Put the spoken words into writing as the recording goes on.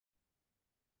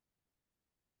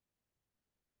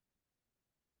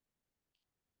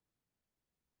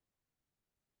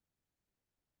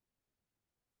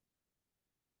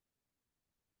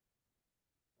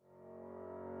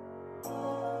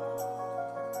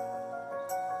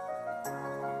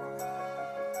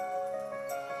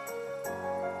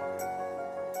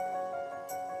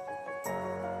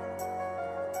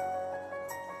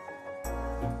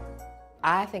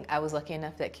I think I was lucky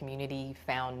enough that community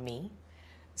found me.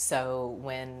 So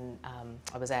when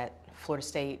I was at Florida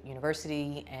State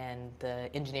University, and the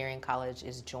engineering college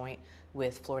is joint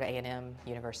with Florida A&M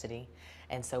University,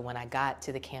 and so when I got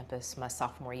to the campus my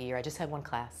sophomore year, I just had one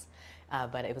class,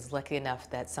 but it was lucky enough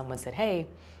that someone said, "Hey,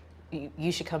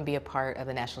 you should come be a part of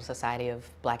the National Society of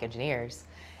Black Engineers."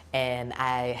 And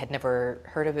I had never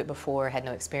heard of it before, had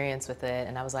no experience with it,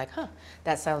 and I was like, huh,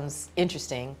 that sounds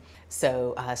interesting.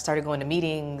 So I started going to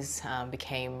meetings,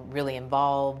 became really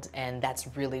involved, and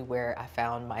that's really where I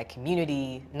found my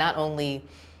community, not only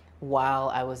while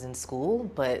I was in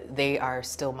school, but they are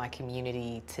still my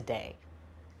community today.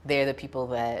 They're the people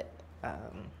that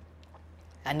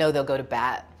I know they'll go to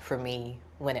bat for me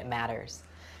when it matters.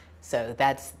 So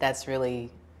that's really,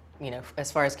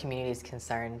 as far as community is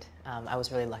concerned, I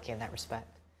was really lucky in that respect.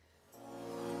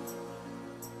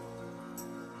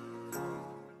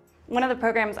 One of the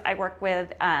programs I work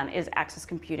with is Access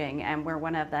Computing, and we're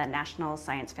one of the National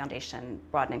Science Foundation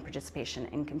Broadening Participation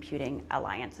in Computing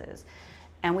Alliances.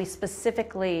 And we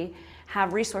specifically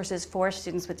have resources for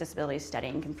students with disabilities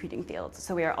studying computing fields.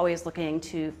 So we are always looking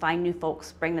to find new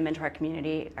folks, bring them into our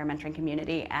community, our mentoring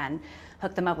community, and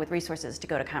hook them up with resources to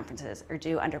go to conferences or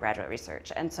do undergraduate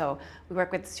research. And so we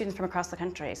work with students from across the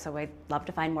country. So I'd love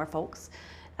to find more folks.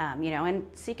 And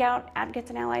seek out advocates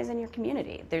and allies in your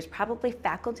community. There's probably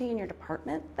faculty in your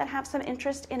department that have some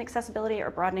interest in accessibility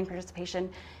or broadening participation,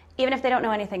 even if they don't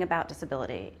know anything about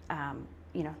disability.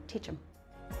 Teach them.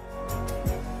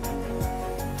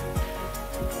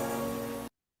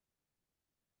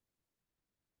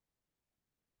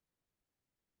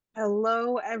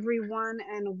 Hello, everyone,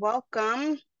 and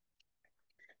welcome.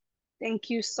 Thank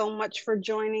you so much for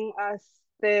joining us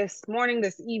this morning,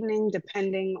 this evening,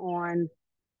 depending on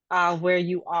where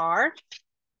you are.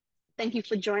 Thank you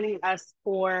for joining us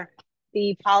for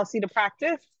the Policy to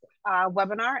Practice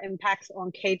webinar, Impacts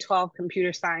on K-12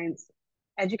 Computer Science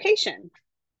Education.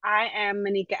 I am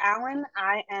Manika Allen.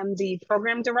 I am the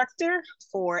Program Director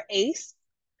for AiiCE.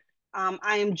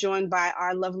 I am joined by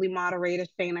our lovely moderator,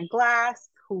 Shana Glass,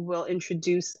 who will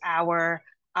introduce our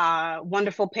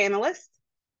wonderful panelists.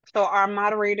 So our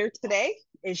moderator today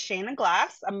is Shana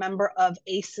Glass, a member of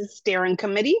AiiCE's Steering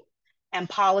Committee and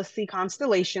Policy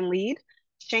Constellation Lead.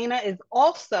 Shana is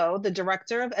also the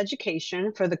Director of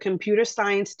Education for the Computer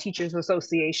Science Teachers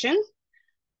Association.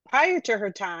 Prior to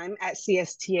her time at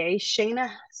CSTA, Shana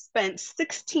spent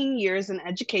 16 years in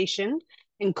education,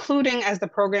 including as the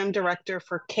Program Director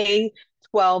for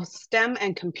K-12 STEM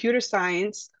and Computer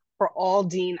Science for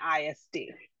Aldine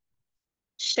ISD.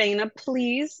 Shana,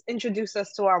 please introduce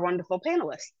us to our wonderful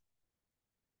panelists.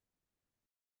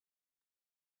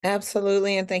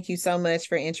 Absolutely, and thank you so much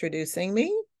for introducing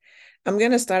me. I'm going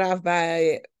to start off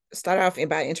by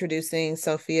introducing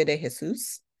Sofia de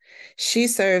Jesus. She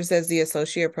serves as the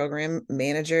Associate Program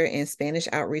Manager and Spanish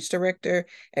Outreach Director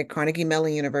at Carnegie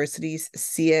Mellon University's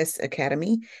CS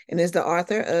Academy and is the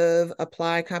author of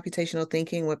Applied Computational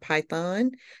Thinking with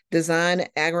Python, Design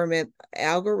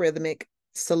Algorithmic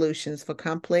Solutions for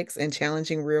Complex and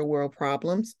Challenging Real-World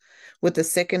Problems, with the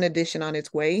second edition on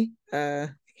its way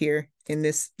here in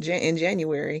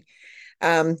January.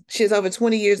 She has over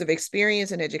 20 years of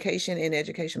experience in education and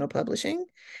educational publishing,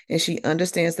 and she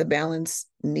understands the balance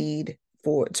need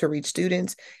to reach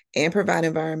students and provide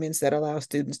environments that allow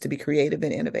students to be creative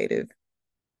and innovative.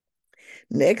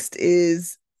 Next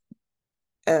is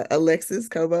Alexis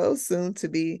Cobo, soon to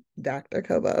be Dr.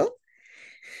 Cobo.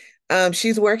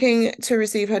 She's working to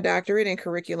receive her doctorate in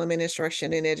curriculum and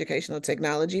instruction in educational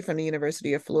technology from the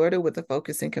University of Florida with a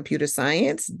focus in computer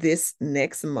science this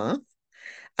next month.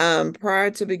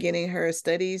 Prior to beginning her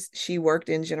studies, she worked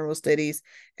in general studies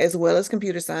as well as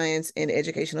computer science and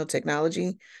educational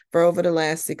technology for over the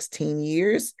last 16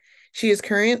 years. She is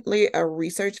currently a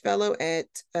research fellow at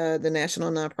the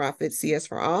national nonprofit CS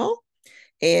for All.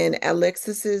 And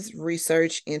Alexis's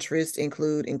research interests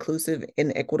include inclusive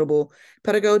and equitable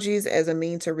pedagogies as a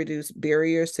means to reduce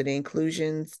barriers to the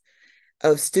inclusions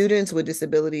of students with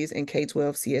disabilities in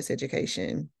K-12 CS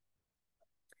education.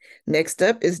 Next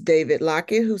up is David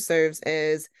Lockett, who serves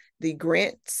as the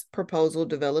Grants Proposal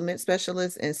Development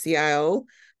Specialist and CIO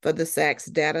for the SACS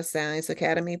Data Science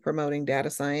Academy, promoting data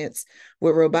science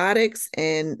with robotics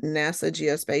and NASA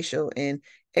geospatial and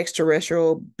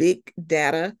extraterrestrial big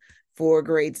data for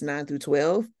grades 9 through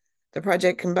 12. The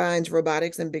project combines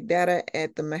robotics and big data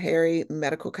at the Meharry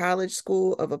Medical College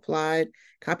School of Applied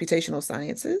Computational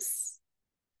Sciences.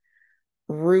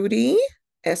 Rudy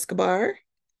Escobar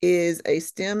is a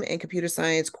STEM and computer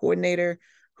science coordinator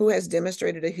who has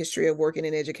demonstrated a history of working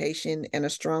in education and a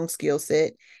strong skill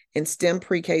set in STEM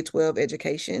pre-K-12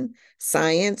 education,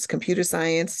 science, computer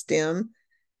science, STEM,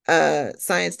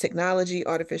 science, technology,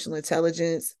 artificial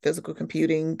intelligence, physical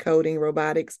computing, coding,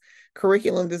 robotics,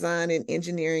 curriculum design, and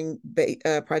engineering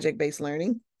project-based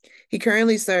learning. He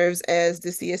currently serves as the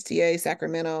CSTA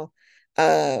Sacramento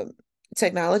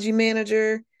technology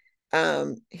manager.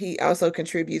 He also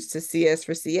contributes to CS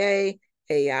for CA,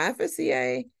 AI for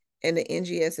CA, and the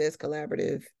NGSS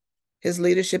Collaborative. His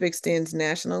leadership extends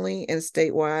nationally and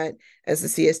statewide as the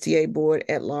CSTA Board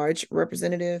at Large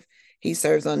representative. He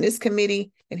serves on this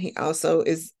committee, and he also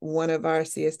is one of our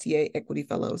CSTA Equity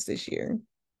Fellows this year.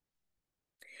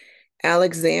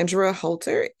 Alexandra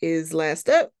Holter is last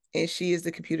up, and she is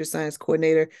the computer science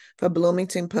coordinator for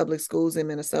Bloomington Public Schools in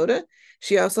Minnesota.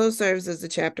 She also serves as the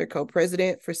chapter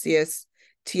co-president for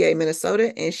CSTA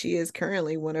Minnesota, and she is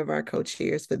currently one of our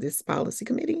co-chairs for this policy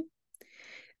committee.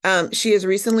 She has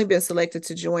recently been selected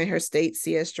to join her state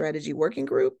CS strategy working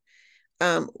group,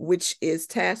 which is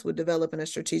tasked with developing a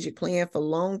strategic plan for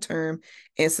long-term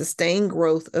and sustained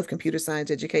growth of computer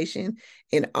science education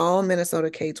in all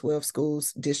Minnesota K-12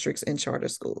 schools, districts, and charter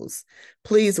schools.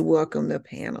 Please welcome the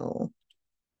panel.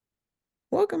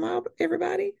 Welcome,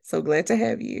 everybody. So glad to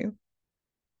have you.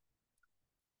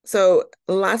 So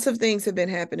lots of things have been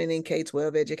happening in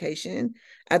K-12 education.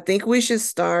 I think we should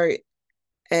start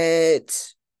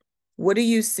at what are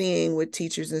you seeing with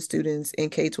teachers and students in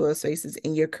K-12 spaces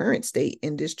in your current state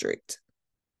and district?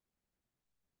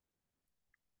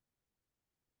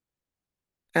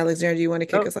 Alexander, do you want to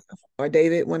kick us off? Or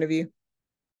David, one of you?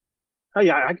 Oh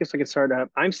yeah, I guess I could start.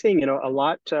 I'm seeing, a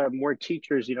lot more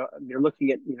teachers. They're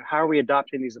looking at, how are we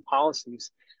adopting these policies?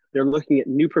 They're looking at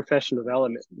new professional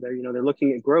development. They're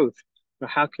looking at growth.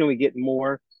 How can we get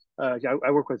more? I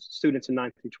work with students in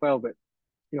 9 through 12, but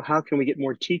how can we get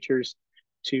more teachers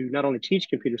to not only teach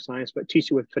computer science but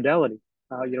teach it with fidelity?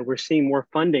 We're seeing more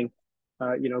funding,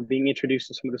 being introduced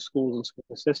to some of the schools and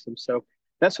school systems. So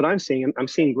that's what I'm seeing. I'm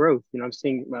seeing growth. I'm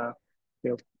seeing,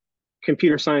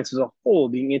 computer science as a whole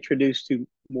being introduced to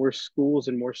more schools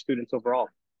and more students overall.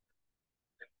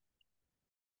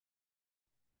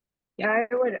 Yeah,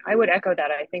 I would echo that.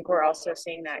 I think we're also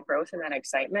seeing that growth and that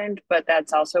excitement, but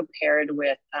that's also paired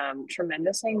with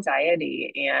tremendous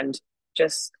anxiety and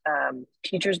just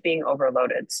teachers being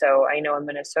overloaded. So I know in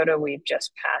Minnesota, we've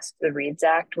just passed the READS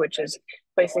Act, which is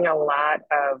placing a lot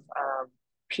of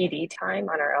PD time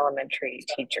on our elementary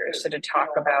teachers. So to talk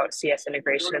about CS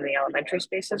integration in the elementary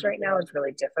spaces right now is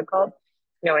really difficult,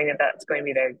 knowing that that's going to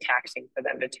be very taxing for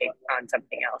them to take on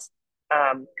something else.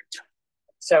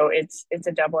 So it's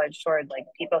a double-edged sword. Like,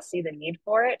 people see the need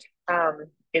for it.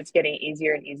 It's getting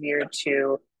easier and easier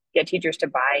to get teachers to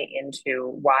buy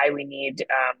into why we need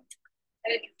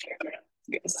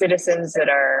citizens that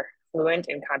are fluent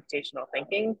in computational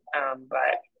thinking.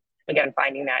 But again,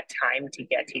 finding that time to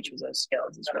get teachers those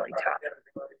skills is really tough.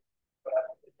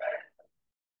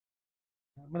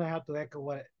 I'm going to have to echo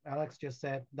what Alex just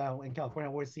said. Now in California,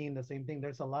 we're seeing the same thing.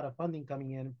 There's a lot of funding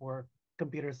coming in for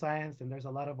computer science, and there's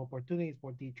a lot of opportunities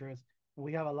for teachers.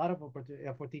 We have a lot of opportunities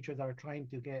for teachers that are trying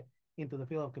to get into the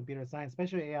field of computer science,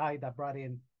 especially AI that brought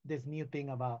in this new thing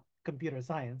about computer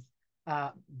science.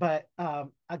 But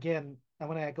again, I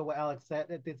want to echo what Alex said.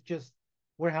 It's just,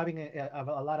 we're having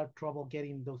a lot of trouble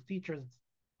getting those teachers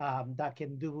that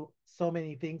can do so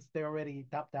many things. They're already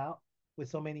tapped out with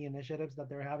so many initiatives that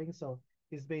they're having. So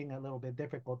it's being a little bit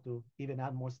difficult to even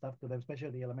add more stuff to them,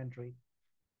 especially the elementary.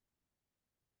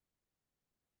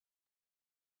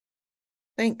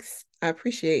 Thanks. I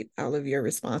appreciate all of your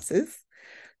responses.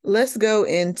 Let's go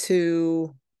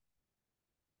into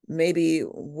maybe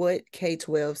what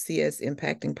K-12 CS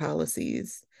impacting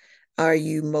policies are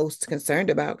you most concerned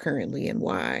about currently and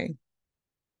why?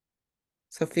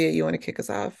 Sophia, you want to kick us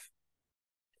off?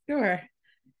 Sure.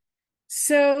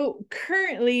 So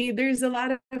currently, there's a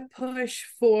lot of push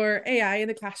for AI in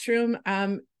the classroom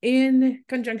in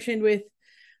conjunction with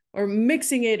or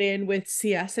mixing it in with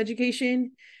CS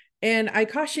education. And I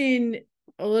caution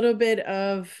a little bit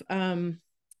of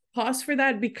pause for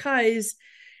that, because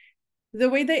the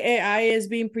way the AI is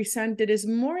being presented is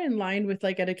more in line with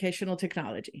like educational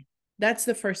technology. That's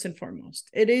the first and foremost.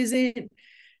 It isn't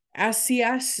as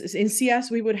CS. In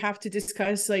CS, we would have to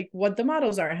discuss like what the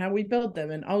models are, how we build them,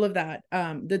 and all of that,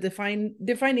 the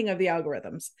defining of the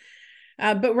algorithms.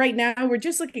 But right now, we're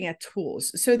just looking at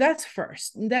tools. So that's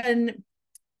first. Then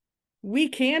we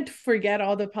can't forget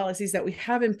all the policies that we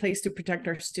have in place to protect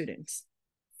our students.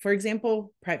 For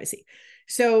example, privacy.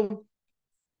 So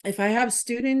if I have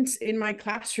students in my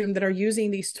classroom that are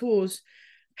using these tools,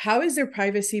 how is their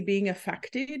privacy being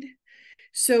affected?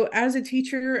 So as a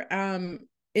teacher,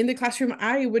 in the classroom,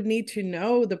 I would need to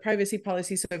know the privacy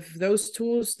policies of those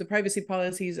tools, the privacy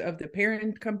policies of the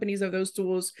parent companies of those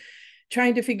tools,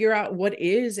 trying to figure out what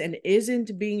is and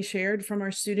isn't being shared from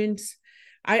our students.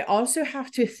 I also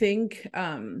have to think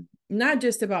not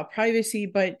just about privacy,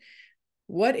 but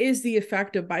what is the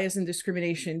effect of bias and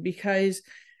discrimination? Because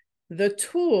the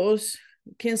tools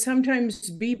can sometimes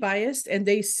be biased, and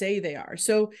they say they are.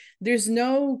 So there's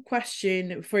no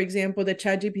question, for example, that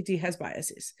ChatGPT has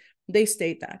biases. They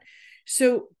state that.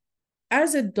 So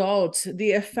as adults,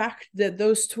 the effect that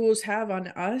those tools have on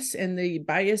us and the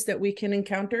bias that we can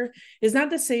encounter is not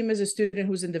the same as a student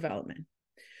who's in development.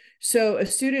 So a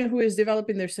student who is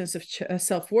developing their sense of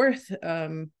self-worth,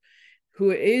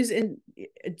 who is in,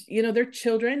 they're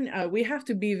children, we have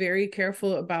to be very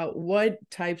careful about what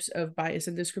types of bias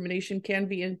and discrimination can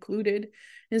be included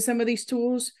in some of these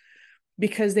tools,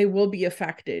 because they will be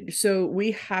affected. So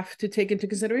we have to take into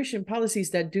consideration policies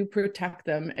that do protect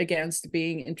them against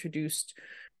being introduced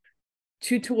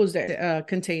to tools that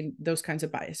contain those kinds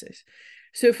of biases.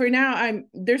 So for now,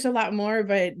 there's a lot more,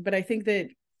 but I think that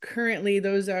currently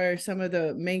those are some of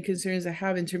the main concerns I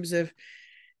have in terms of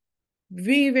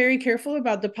being very careful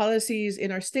about the policies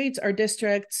in our states, our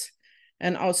districts,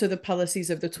 and also the policies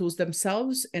of the tools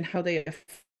themselves and how they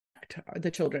affect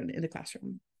the children in the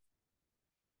classroom.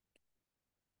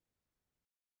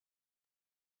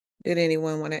 Did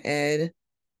anyone want to add?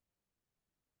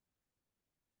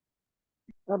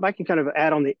 I can kind of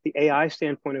add on the AI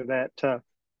standpoint of that.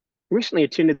 Recently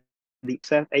attended the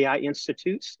AI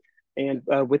Institutes, and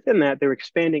within that, they're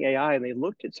expanding AI, and they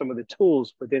looked at some of the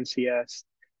tools within CS,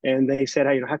 and they said,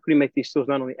 hey, how can we make these tools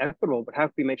not only equitable, but how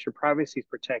can we make sure privacy is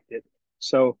protected?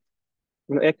 So,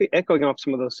 echoing off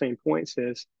some of those same points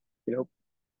is,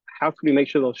 how can we make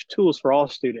sure those tools for all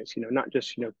students, not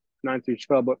just 9 through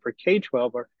 12, but for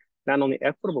K-12 are not only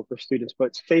equitable for students,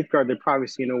 but safeguard their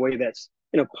privacy in a way that's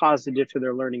positive to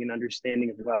their learning and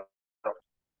understanding as well.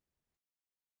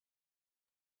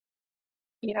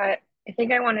 Yeah, I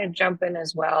think I want to jump in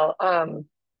as well.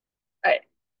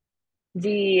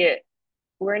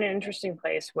 We're in an interesting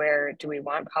place where do we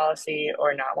want policy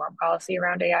or not want policy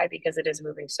around AI, because it is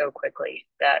moving so quickly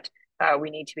that we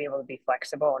need to be able to be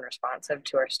flexible and responsive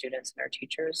to our students and our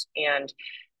teachers. And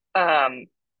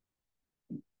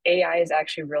AI is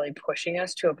actually really pushing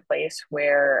us to a place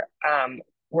where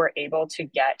we're able to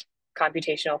get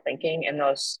computational thinking and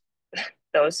those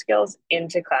skills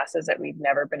into classes that we've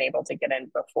never been able to get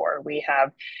in before. We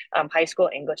have high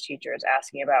school English teachers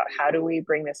asking about how do we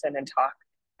bring this in and talk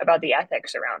about the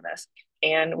ethics around this.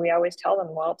 And we always tell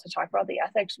them, well, to talk about the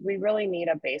ethics, we really need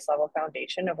a base level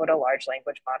foundation of what a large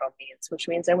language model means, which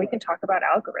means that we can talk about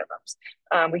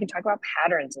algorithms. We can talk about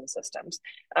patterns and systems.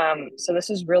 So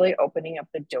this is really opening up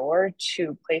the door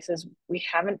to places we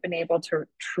haven't been able to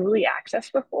truly access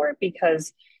before,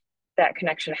 because that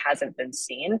connection hasn't been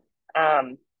seen.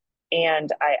 And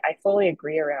I fully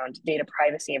agree around data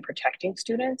privacy and protecting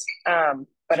students.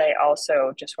 But I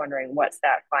also just wondering what's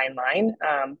that fine line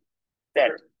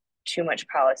that too much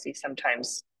policy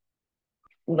sometimes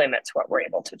limits what we're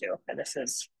able to do. And this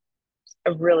is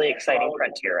a really exciting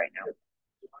frontier right now.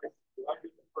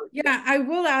 Yeah, I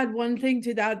will add one thing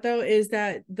to that, though, is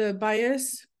that the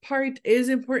bias part is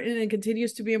important and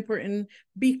continues to be important,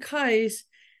 because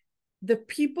the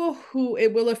people who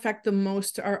it will affect the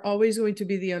most are always going to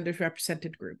be the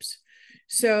underrepresented groups.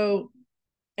 So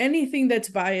anything that's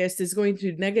biased is going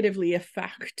to negatively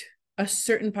affect a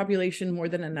certain population more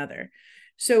than another.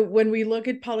 So when we look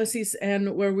at policies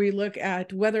and where we look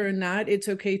at whether or not it's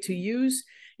okay to use,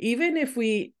 even if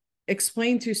we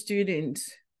explain to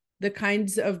students the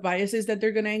kinds of biases that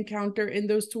they're going to encounter in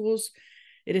those tools,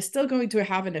 it is still going to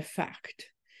have an effect.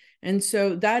 And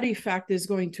so that effect is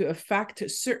going to affect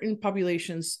certain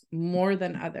populations more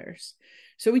than others.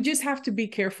 So we just have to be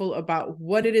careful about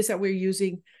what it is that we're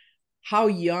using, how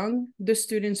young the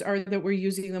students are that we're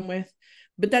using them with.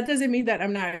 But that doesn't mean that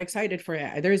I'm not excited for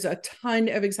it. There's a ton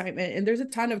of excitement, and there's a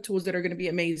ton of tools that are going to be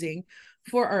amazing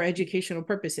for our educational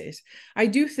purposes. I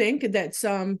do think that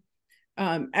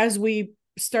as we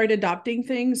start adopting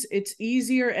things, it's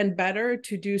easier and better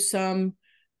to do some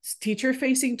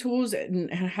teacher-facing tools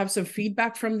and have some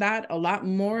feedback from that a lot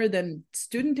more than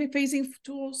student-facing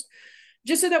tools,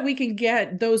 just so that we can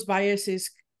get those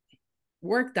biases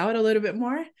worked out a little bit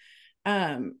more.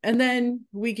 And then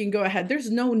we can go ahead.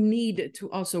 There's no need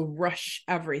to also rush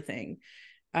everything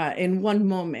in one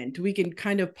moment. We can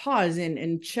kind of pause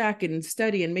and check and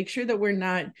study and make sure that we're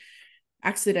not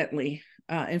accidentally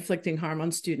inflicting harm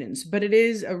on students. But it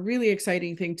is a really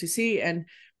exciting thing to see. And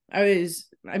I was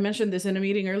I mentioned this in a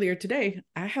meeting earlier today,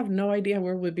 I have no idea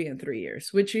where we'll be in 3 years,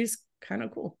 which is kind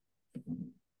of cool.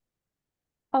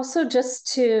 Also,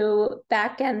 just to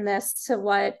back end this to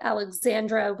what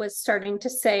Alexandra was starting to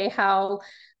say, how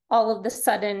all of the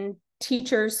sudden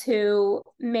teachers who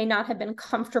may not have been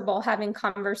comfortable having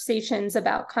conversations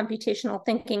about computational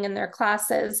thinking in their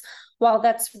classes, while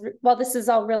this is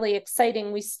all really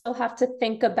exciting, we still have to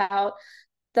think about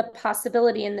the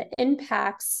possibility and the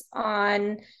impacts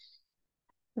on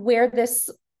where this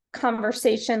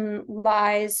conversation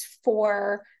lies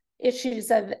for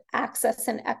issues of access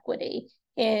and equity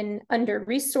in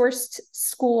under-resourced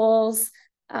schools,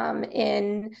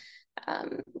 in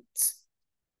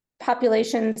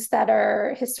populations that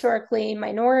are historically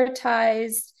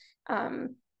minoritized.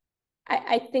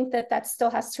 I think that still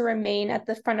has to remain at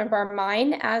the front of our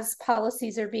mind as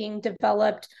policies are being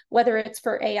developed, whether it's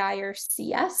for AI or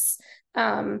CS.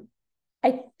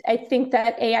 I think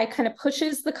that AI kind of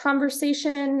pushes the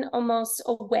conversation almost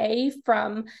away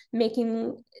from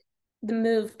making the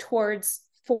move towards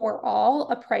for all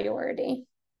a priority.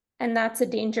 And that's a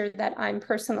danger that I'm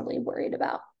personally worried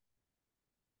about.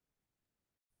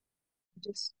 I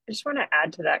just want to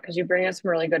add to that because you bring up some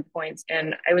really good points.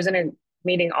 And I was in a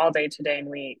meeting all day today and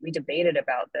we debated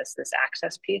about this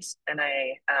access piece. And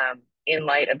I, in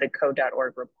light of the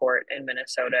code.org report in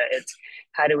Minnesota, it's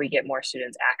how do we get more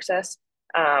students access?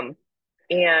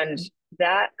 And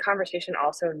that conversation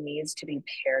also needs to be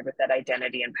paired with that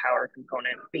identity and power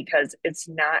component, because it's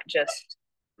not just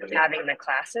having the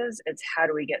classes, it's how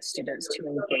do we get students to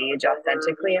engage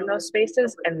authentically in those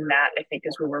spaces. And that, I think,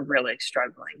 is where we're really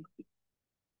struggling.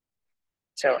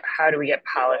 So how do we get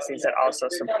policies that also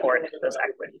support those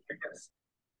equity?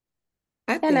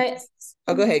 I think.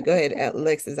 Go ahead,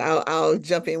 Alexis. I'll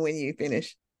jump in when you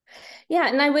finish. Yeah,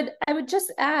 and I would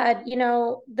just add,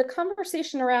 the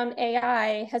conversation around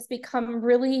AI has become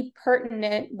really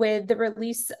pertinent with the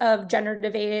release of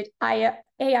generative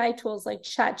AI tools like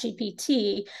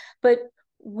ChatGPT, but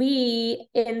we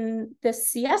in the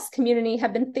CS community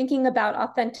have been thinking about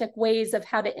authentic ways of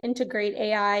how to integrate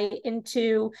AI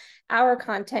into our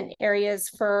content areas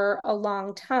for a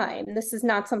long time. This is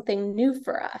not something new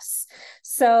for us.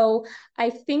 So I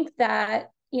think that,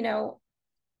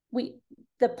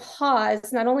 the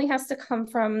pause not only has to come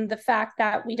from the fact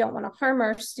that we don't want to harm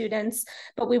our students,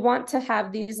 but we want to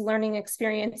have these learning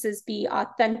experiences be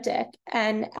authentic.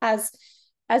 And as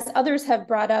others have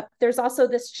brought up, there's also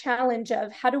this challenge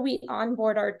of how do we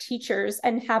onboard our teachers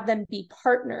and have them be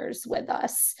partners with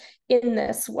us in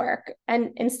this work? And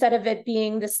instead of it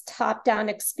being this top-down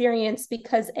experience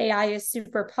because AI is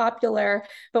super popular,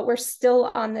 but we're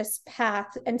still on this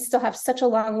path and still have such a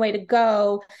long way to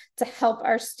go to help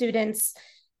our students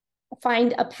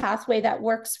find a pathway that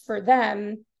works for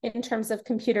them in terms of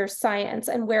computer science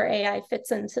and where AI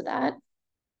fits into that.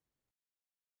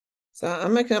 So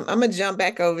I'm gonna jump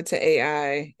back over to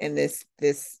AI and this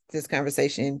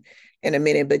conversation in a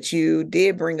minute, but you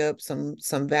did bring up some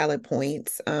valid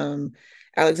points.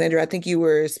 Alexandra, I think you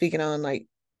were speaking on like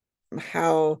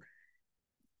how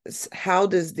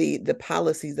does the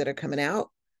policies that are coming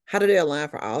out, how do they align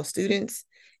for all students?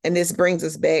 And this brings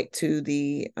us back to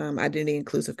the identity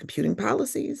inclusive computing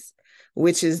policies,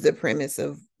 which is the premise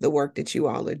of the work that you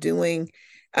all are doing.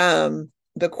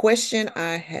 The question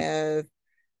I have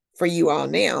for you all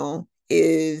now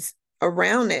is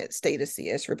around that state of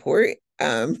CS report.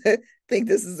 I think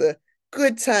this is a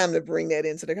good time to bring that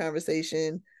into the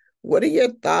conversation. What are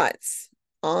your thoughts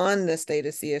on the state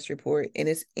of CS report and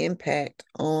its impact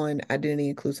on identity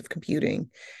inclusive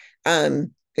computing?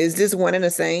 Is this one and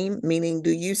the same? Meaning, do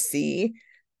you see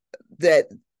that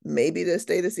maybe the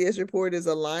state of CS report is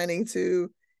aligning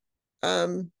to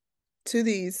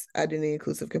these identity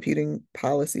inclusive computing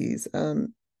policies,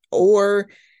 or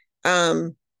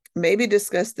maybe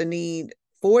discuss the need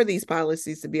for these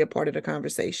policies to be a part of the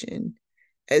conversation,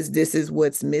 as this is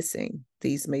what's missing.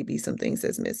 These may be some things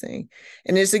that's missing.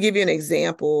 And just to give you an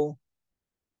example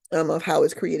of how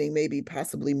it's creating maybe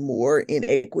possibly more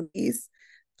inequities,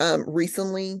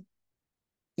 recently,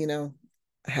 I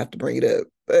have to bring it up,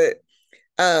 but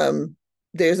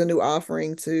there's a new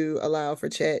offering to allow for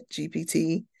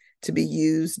ChatGPT to be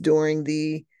used during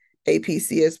the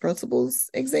AiiCE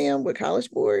principles exam with College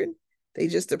Board. They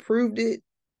just approved it,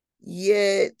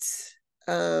 yet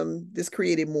this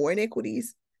created more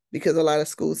inequities because a lot of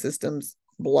school systems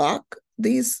block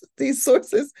these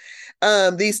sources,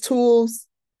 these tools,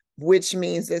 which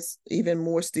means that even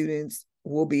more students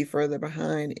will be further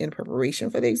behind in preparation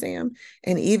for the exam,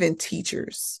 and even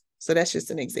teachers. So that's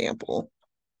just an example.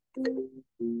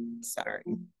 Sorry.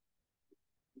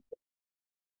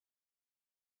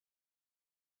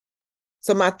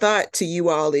 So my thought to you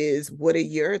all is, what are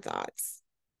your thoughts?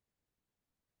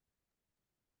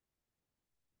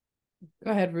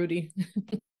 Go ahead, Rudy.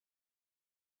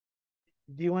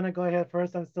 Do you want to go ahead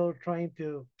first? I'm still trying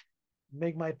to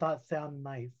make my thoughts sound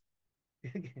nice.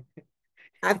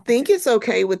 I think it's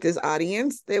okay with this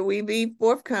audience that we be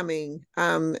forthcoming.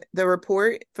 The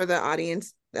report for the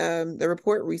audience, the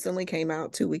report recently came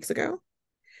out 2 weeks ago,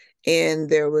 and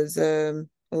there was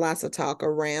lots of talk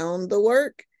around the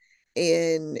work,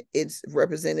 and it's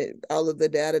represented all of the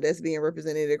data that's being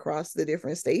represented across the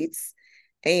different states,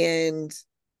 and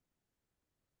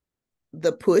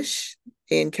the push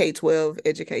in K-12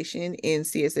 education, in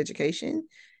CS education.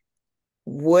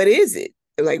 What is it?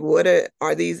 Like, what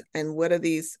are these, and what are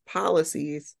these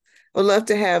policies? I'd love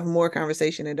to have more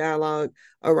conversation and dialogue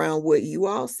around what you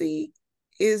all see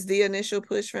is the initial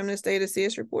push from the State of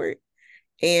CS report.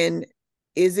 And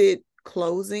is it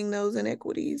closing those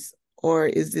inequities, or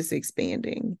is this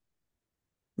expanding?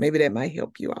 Maybe that might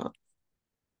help you all.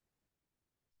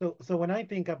 So when I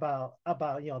think about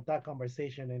that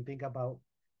conversation and think about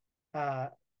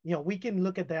we can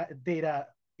look at that data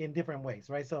in different ways,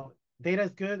 right? So data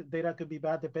is good, data could be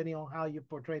bad depending on how you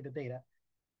portray the data.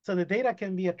 So the data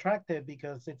can be attractive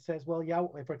because it says, well, yeah,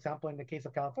 for example, in the case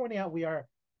of California, we are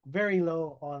very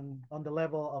low on the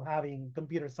level of having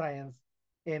computer science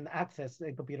and access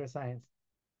in computer science.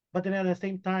 But then at the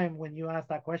same time, when you ask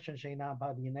that question, Shayna,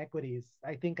 about the inequities,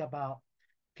 I think about,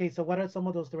 okay, so what are some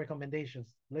of those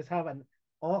recommendations? Let's have an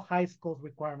all high schools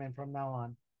requirement from now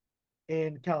on.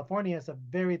 And California is a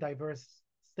very diverse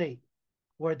state,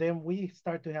 where then we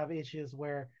start to have issues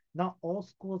where not all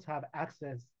schools have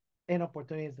access and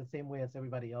opportunities the same way as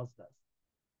everybody else does.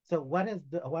 So what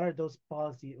are those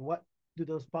policies? What do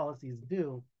those policies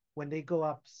do when they go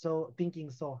up so thinking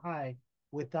so high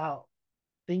without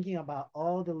thinking about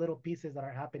all the little pieces that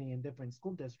are happening in different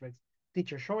school districts,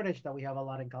 teacher shortage that we have a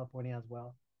lot in California as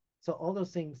well. So all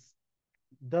those things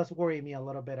does worry me a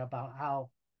little bit about how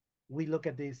we look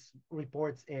at these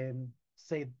reports and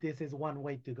say this is one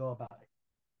way to go about it.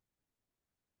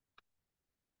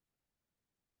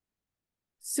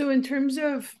 So in terms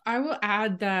of, I will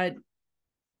add that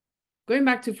going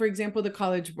back to, for example, the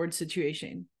College Board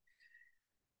situation,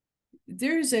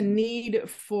 there's a need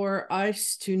for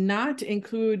us to not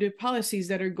include policies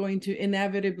that are going to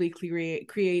inevitably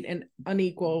create an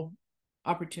unequal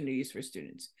opportunities for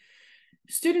students.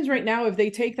 Students right now, if they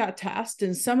take that test,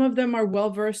 and some of them are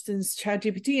well-versed in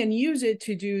ChatGPT and use it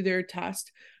to do their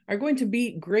test, are going to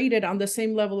be graded on the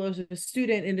same level as a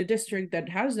student in the district that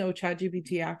has no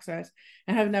ChatGPT access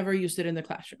and have never used it in the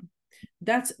classroom.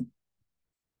 That's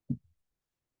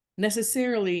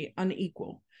necessarily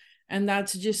unequal. And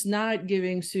that's just not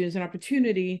giving students an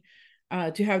opportunity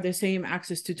to have the same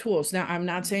access to tools. Now, I'm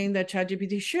not saying that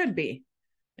ChatGPT should be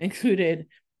included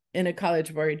in a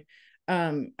College Board.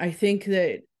 I think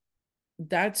that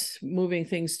that's moving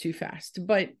things too fast.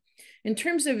 But in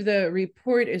terms of the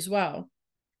report as well,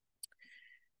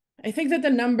 I think that the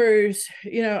numbers,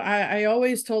 I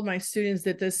always told my students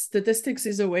that the statistics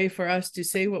is a way for us to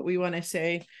say what we want to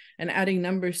say and adding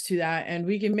numbers to that. And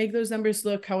we can make those numbers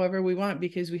look however we want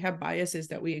because we have biases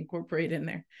that we incorporate in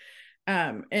there.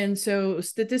 And so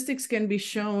statistics can be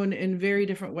shown in very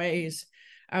different ways.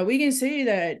 We can say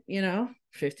that,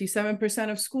 57%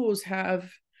 of schools are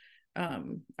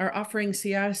offering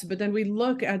CS, but then we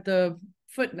look at the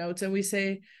footnotes and we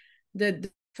say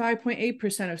that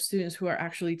 5.8% of students who are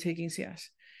actually taking CS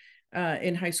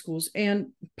in high schools.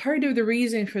 And part of the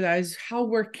reason for that is how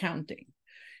we're counting.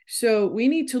 So we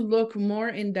need to look more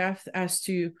in depth as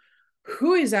to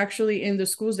who is actually in the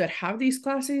schools that have these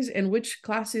classes and which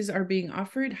classes are being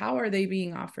offered, how are they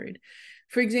being offered.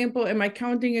 For example, am I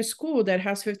counting a school that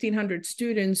has 1,500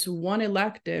 students, one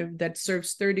elective that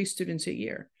serves 30 students a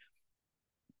year?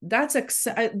 That's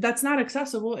not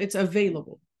accessible, it's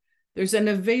available. There's an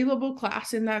available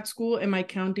class in that school. Am I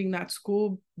counting that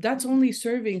school? That's only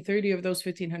serving 30 of those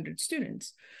 1,500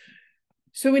 students.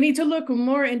 So we need to look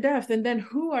more in depth. And then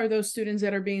who are those students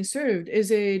that are being served? Is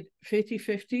it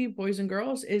 50-50 boys and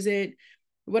girls?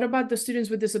 What about the students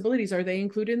with disabilities? Are they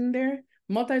included in there?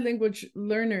 Multilingual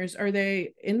learners, are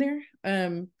they in there?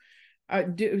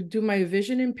 Do my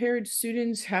vision impaired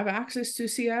students have access to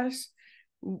CS?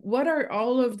 What are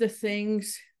all of the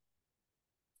things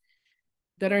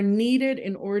that are needed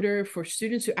in order for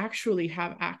students to actually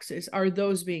have access? Are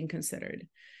those being considered?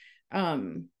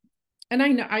 And I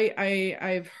know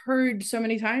I've heard so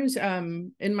many times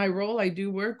in my role, I do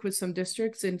work with some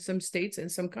districts in some states and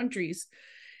some countries.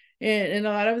 And a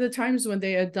lot of the times when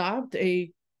they adopt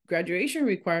a graduation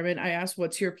requirement, I ask,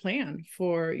 what's your plan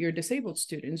for your disabled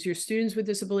students, your students with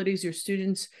disabilities, your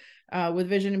students with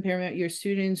vision impairment, your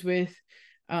students with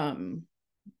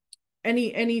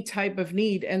any type of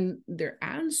need, and their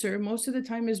answer most of the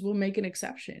time is we'll make an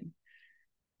exception.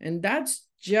 And that's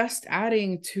just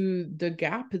adding to the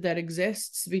gap that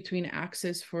exists between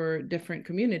access for different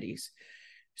communities.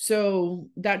 So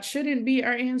that shouldn't be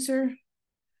our answer.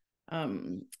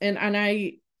 And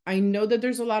I know that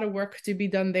there's a lot of work to be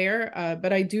done there,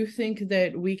 but I do think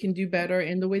that we can do better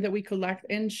in the way that we collect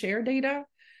and share data,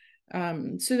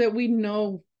 so that we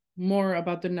know more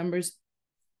about the numbers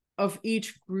of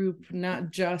each group,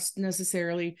 not just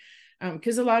necessarily,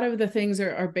 because a lot of the things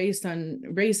are based on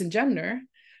race and gender,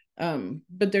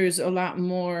 but there's a lot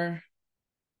more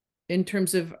in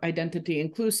terms of identity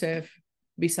inclusive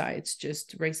besides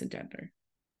just race and gender.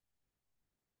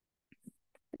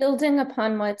 Building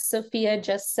upon what Sophia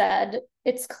just said,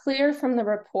 it's clear from the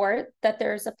report that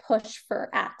there's a push for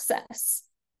access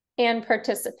and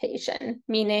participation,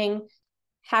 meaning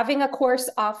having a course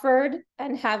offered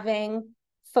and having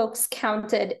folks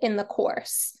counted in the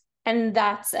course, and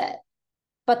that's it.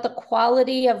 But the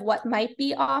quality of what might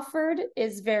be offered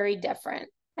is very different.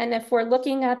 And if we're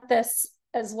looking at this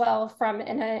as well from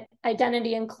an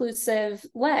identity inclusive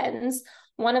lens,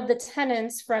 one of the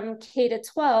tenets from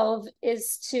K-12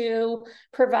 is to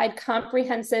provide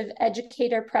comprehensive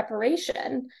educator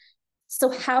preparation. So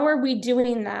how are we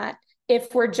doing that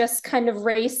if we're just kind of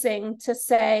racing to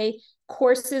say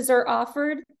courses are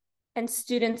offered and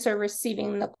students are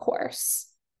receiving the course?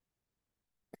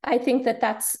 I think that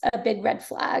that's a big red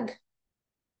flag.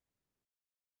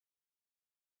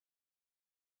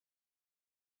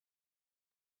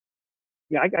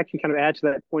 Yeah, I can kind of add to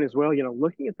that point as well.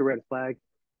 Looking at the red flag,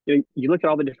 you look at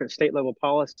all the different state level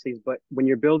policies, but when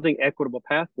you're building equitable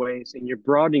pathways and you're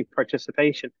broadening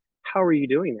participation, how are you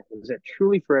doing that? Is that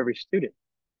truly for every student?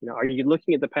 Are you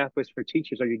looking at the pathways for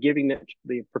teachers? Are you giving them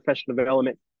the professional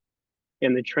development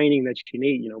and the training that you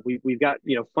need? We've got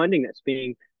funding that's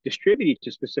being distributed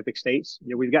to specific states.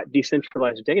 We've got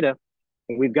decentralized data,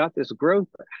 and we've got this growth.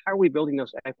 But how are we building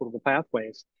those equitable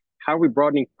pathways? How are we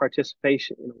broadening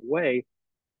participation in a way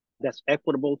that's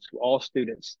equitable to all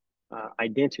students,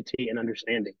 identity and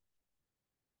understanding?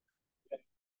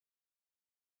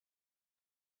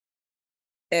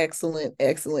 Excellent,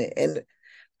 excellent. And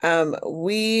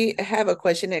we have a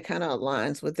question that kind of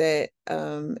aligns with that,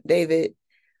 David.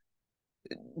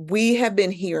 We have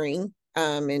been hearing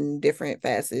in different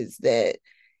facets that,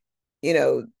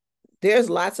 there's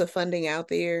lots of funding out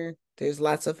there. There's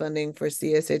lots of funding for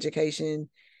CS education.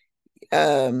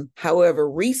 However,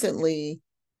 recently,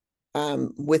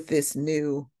 with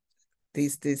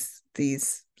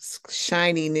these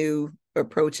shiny new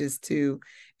approaches to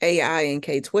AI and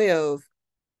K-12,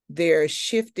 they're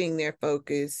shifting their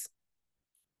focus.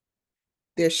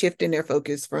 They're shifting their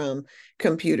focus from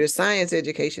computer science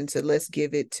education to let's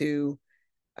give it to,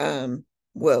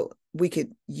 we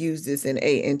could use this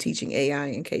in teaching AI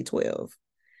in K-12.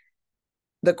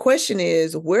 The question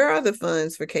is, where are the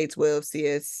funds for K-12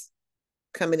 CS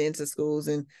coming into schools,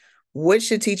 and what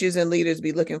should teachers and leaders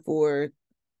be looking for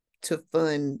to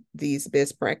fund these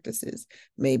best practices?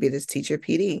 Maybe this teacher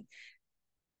PD.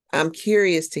 I'm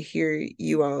curious to hear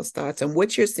you all's thoughts on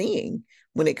what you're seeing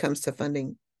when it comes to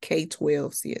funding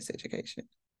K-12 CS education.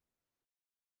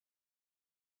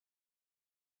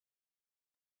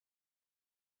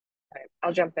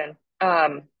 I'll jump in.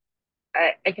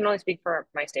 I can only speak for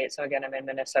my state. So again, I'm in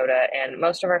Minnesota, and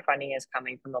most of our funding is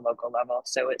coming from the local level.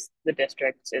 So it's the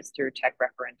districts, it's through tech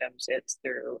referendums, it's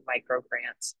through micro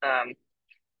grants.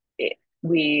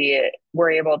 We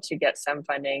were able to get some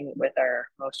funding with our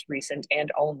most recent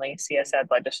and only CS Ed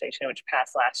legislation, which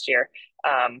passed last year.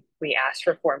 We asked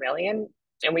for $4 million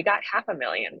and we got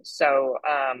 $500,000. So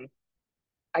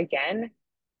again,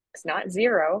 it's not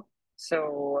zero.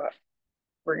 So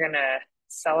we're gonna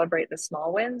celebrate the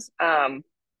small wins.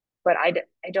 But I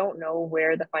don't know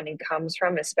where the funding comes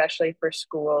from, especially for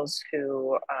schools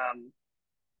who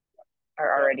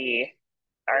are already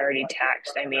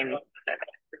taxed. I mean,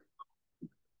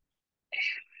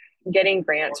 getting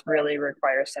grants really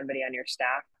requires somebody on your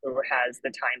staff who has the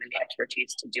time and the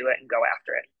expertise to do it and go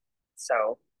after it.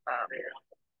 So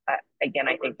again,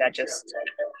 I think that just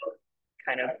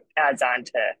kind of adds on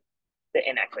to the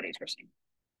inequities we're seeing.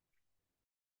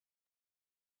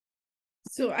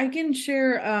 So I can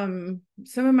share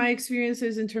some of my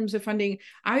experiences in terms of funding.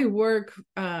 I work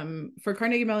for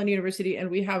Carnegie Mellon University, and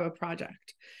we have a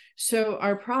project. So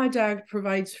our project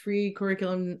provides free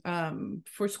curriculum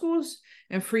for schools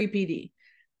and free PD.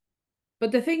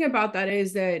 But the thing about that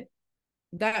is that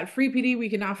free PD, we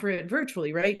can offer it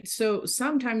virtually, right? So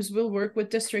sometimes we'll work with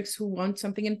districts who want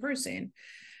something in person.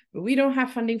 but we don't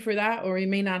have funding for that, or we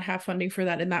may not have funding for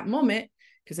that in that moment,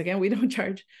 because again, we don't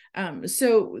charge.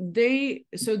 So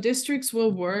districts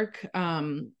will work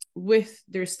with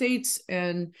their states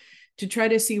and to try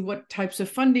to see what types of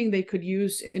funding they could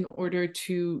use in order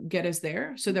to get us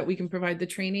there so that we can provide the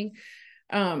training.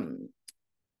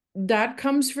 That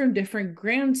comes from different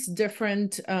grants,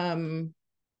 different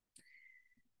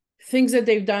things that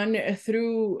they've done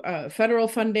through federal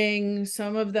funding.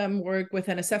 Some of them work with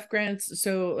NSF grants.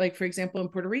 So like, for example, in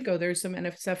Puerto Rico, there's some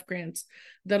NSF grants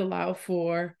that allow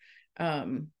for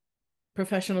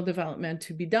professional development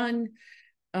to be done.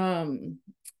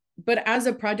 But as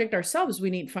a project ourselves, we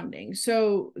need funding.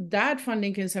 So that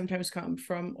funding can sometimes come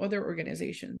from other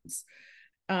organizations.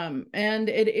 And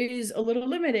it is a little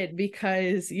limited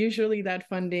because usually that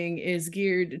funding is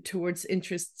geared towards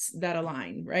interests that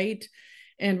align, right?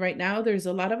 And right now there's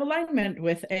a lot of alignment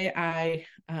with AI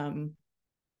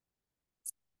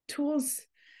tools,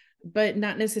 but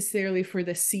not necessarily for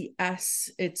the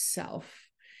CS itself.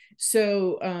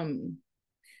 So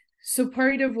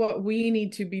part of what we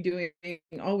need to be doing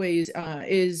always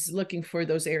is looking for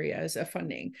those areas of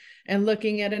funding and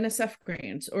looking at NSF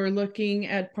grants or looking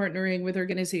at partnering with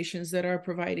organizations that are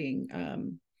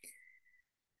providing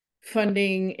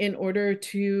funding in order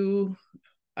to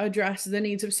address the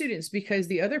needs of students. Because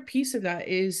the other piece of that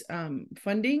is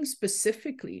funding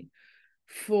specifically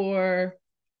for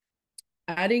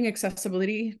adding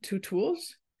accessibility to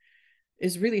tools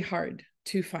is really hard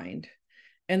to find.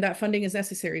 And that funding is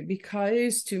necessary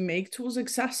because to make tools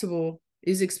accessible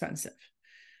is expensive.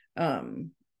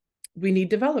 We need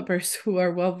developers who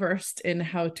are well-versed in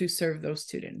how to serve those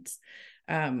students.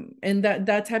 And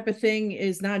that type of thing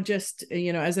is not just,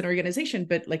 as an organization,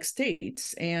 but like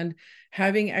states, and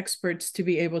having experts to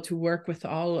be able to work with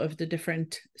all of the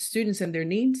different students and their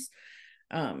needs.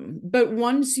 But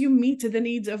once you meet the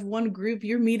needs of one group,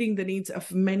 you're meeting the needs of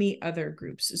many other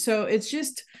groups. So it's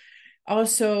just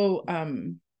also,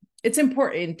 it's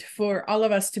important for all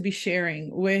of us to be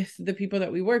sharing with the people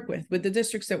that we work with the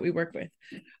districts that we work with,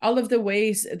 all of the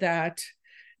ways that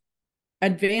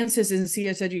advances in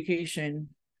CS education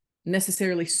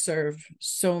necessarily serve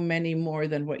so many more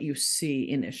than what you see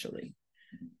initially.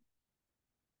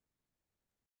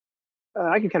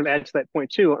 I can kind of add to that point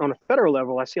too. On a federal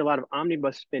level, I see a lot of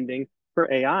omnibus spending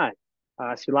for AI.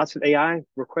 I see lots of AI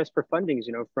requests for fundings,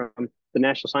 from the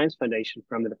National Science Foundation,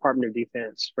 from the Department of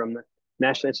Defense, from the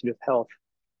National Institute of Health.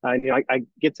 I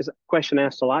get this question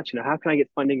asked a lot, how can I get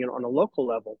funding on a local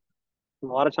level? A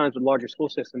lot of times with larger school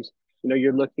systems,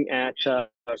 you're looking at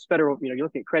federal, you're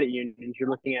looking at credit unions, you're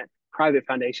looking at private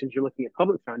foundations, you're looking at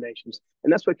public foundations,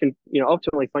 and that's what can,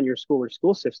 ultimately fund your school or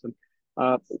school system.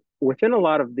 Within a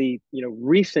lot of the,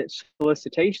 recent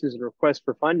solicitations and requests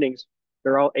for fundings,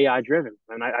 they're all AI driven,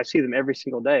 and I see them every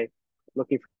single day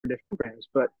looking for different programs.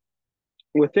 But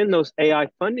within those AI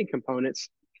funding components,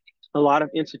 a lot of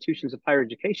institutions of higher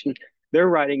education, they're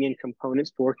writing in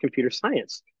components for computer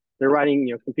science. They're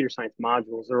writing, computer science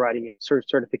modules. They're writing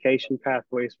certification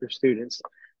pathways for students.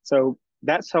 So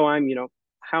that's how I'm,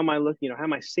 how am I looking, how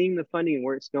am I seeing the funding and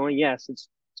where it's going? Yes, it's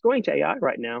going to AI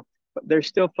right now, but there's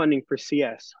still funding for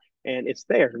CS, and it's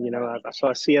there. I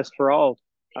saw a CS for All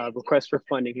request for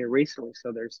funding here recently.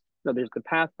 So there's the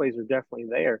pathways are definitely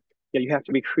there. You have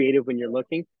to be creative when you're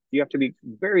looking. You have to be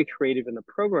very creative in the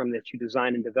program that you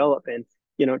design and develop, and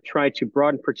try to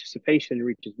broaden participation and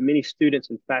reach as many students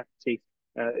and faculty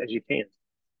as you can.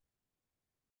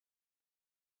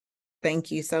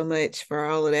 Thank you so much for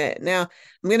all of that. Now,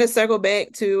 I'm going to circle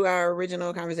back to our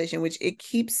original conversation, which it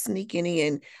keeps sneaking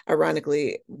in.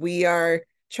 Ironically, we are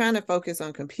trying to focus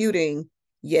on computing,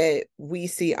 yet we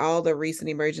see all the recent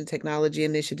emerging technology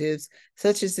initiatives,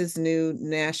 such as this new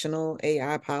national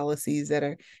AI policies that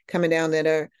are coming down that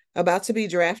are about to be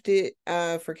drafted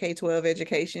for K-12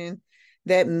 education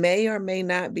that may or may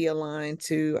not be aligned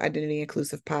to identity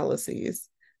inclusive policies,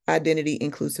 identity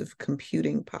inclusive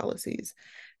computing policies.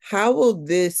 How will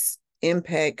this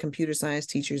impact computer science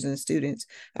teachers and students?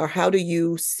 Or how do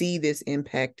you see this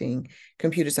impacting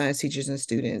computer science teachers and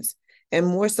students? And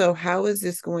more so, how is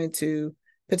this going to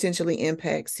potentially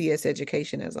impact CS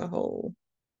education as a whole?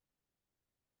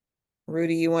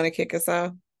 Rudy, you want to kick us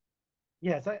off?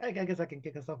 Yes, I guess I can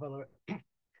kick us off a little bit.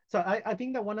 So I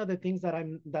think that one of the things that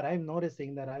I'm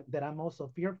noticing that I'm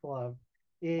also fearful of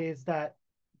is that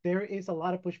there is a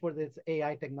lot of push for this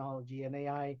AI technology and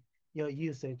AI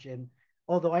usage. And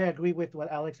although I agree with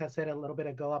what Alex has said a little bit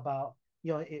ago about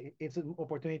it's an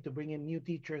opportunity to bring in new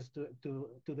teachers to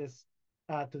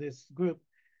this group,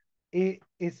 it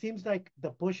seems like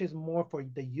the push is more for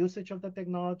the usage of the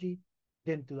technology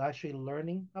than to actually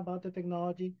learning about the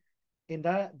technology. And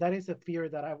that is a fear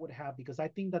that I would have, because I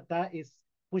think that is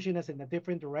pushing us in a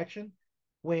different direction.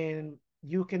 When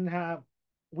you can have,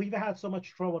 we've had so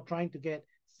much trouble trying to get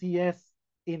CS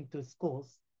into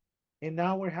schools, and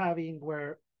now we're having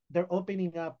where they're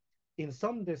opening up, in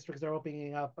some districts they're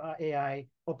opening up AI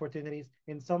opportunities,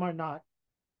 and some are not.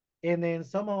 And then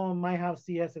some of them might have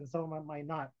CS and some of them might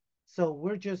not. So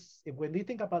we're just, when we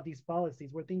think about these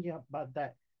policies, we're thinking about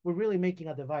that. We're really making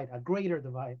a divide, a greater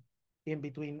divide in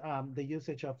between the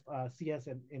usage of CS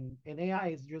and AI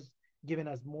is just giving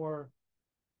us more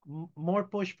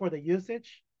push for the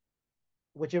usage,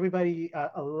 which everybody,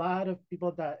 a lot of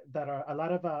people that are, a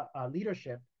lot of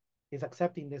leadership is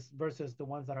accepting this, versus the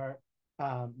ones that are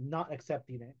not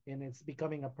accepting it, and it's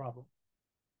becoming a problem.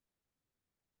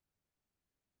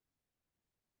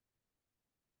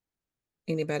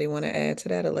 Anybody want to add to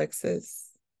that, Alexis?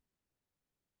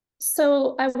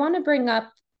 So I want to bring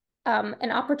up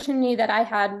an opportunity that I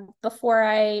had before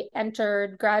I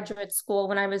entered graduate school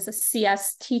when I was a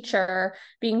CS teacher,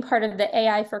 being part of the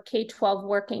AI for K-12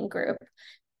 working group.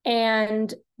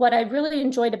 And what I really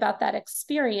enjoyed about that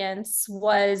experience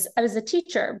was I was a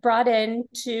teacher brought in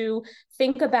to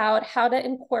think about how to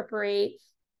incorporate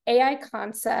AI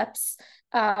concepts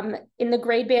in the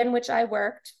grade band which I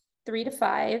worked, 3 to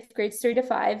 5, grades 3 to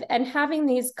 5, and having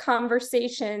these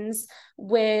conversations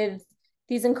with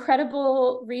these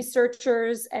incredible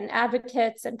researchers and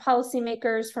advocates and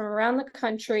policymakers from around the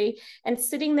country, and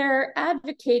sitting there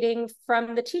advocating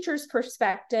from the teacher's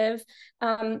perspective,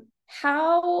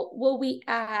 how will we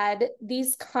add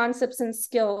these concepts and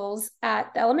skills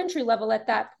at the elementary level at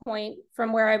that point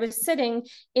from where I was sitting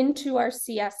into our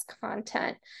CS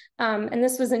content? And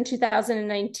this was in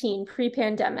 2019,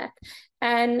 pre-pandemic.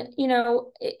 And, you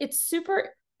know, it's super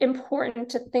important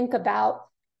to think about,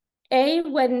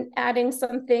 when adding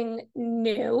something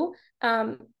new,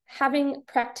 having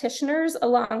practitioners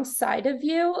alongside of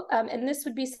you. And this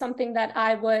would be something that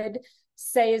I would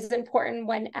say is important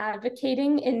when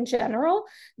advocating in general,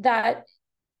 that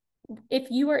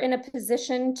if you are in a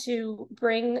position to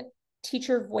bring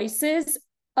teacher voices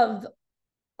of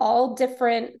all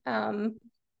different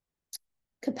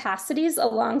capacities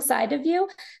alongside of you,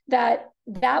 that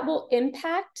will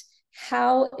impact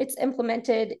how it's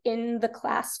implemented in the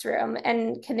classroom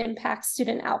and can impact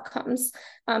student outcomes.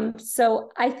 So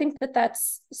I think that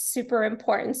that's super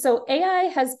important. So AI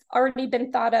has already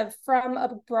been thought of from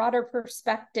a broader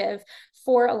perspective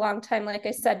for a long time, like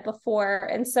I said before.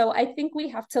 And so I think we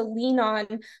have to lean on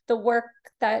the work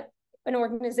that an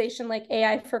organization like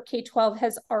AI for K-12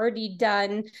 has already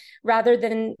done, rather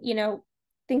than, you know,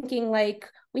 thinking like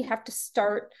we have to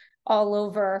start all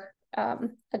over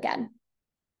again.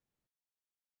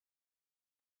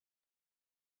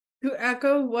 To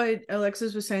echo what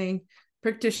Alexis was saying,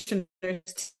 practitioners,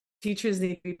 teachers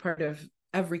need to be part of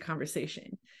every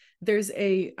conversation. There's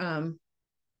a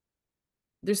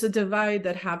divide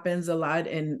that happens a lot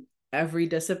in every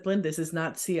discipline. This is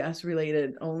not CS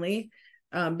related only,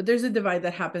 but there's a divide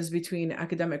that happens between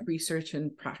academic research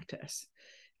and practice.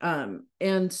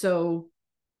 And so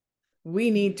we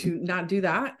need to not do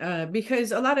that,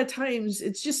 because a lot of times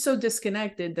it's just so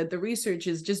disconnected that the research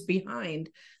is just behind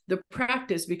the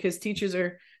practice, because teachers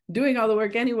are doing all the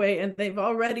work anyway, and they've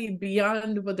already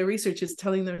beyond what the research is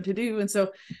telling them to do. And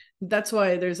so that's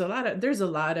why there's a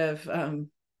lot of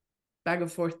back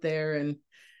and forth there, and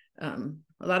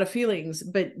a lot of feelings,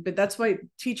 but that's why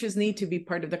teachers need to be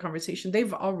part of the conversation.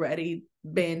 They've already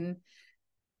been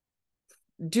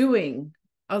doing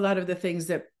a lot of the things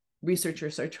that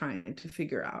researchers are trying to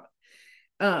figure out.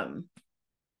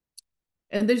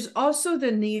 And there's also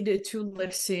the need to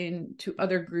listen to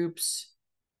other groups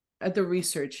at the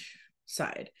research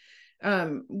side.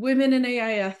 Women in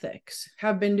AI ethics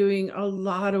have been doing a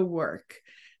lot of work.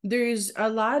 There's a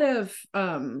lot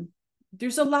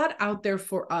out there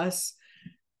for us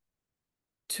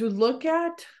to look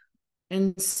at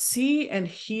and see and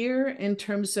hear in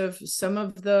terms of some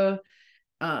of the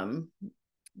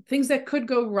things that could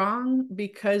go wrong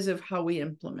because of how we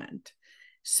implement.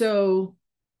 So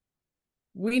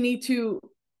we need to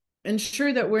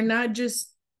ensure that we're not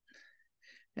just,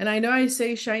 and I know I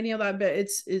say shiny a lot, but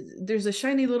there's a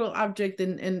shiny little object,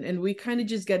 and we kind of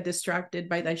just get distracted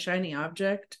by that shiny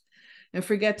object and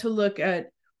forget to look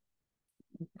at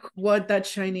what that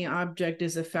shiny object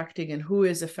is affecting and who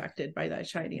is affected by that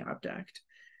shiny object.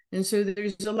 And so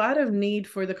there's a lot of need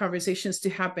for the conversations to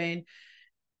happen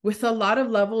with a lot of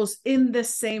levels in the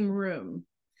same room.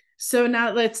 So now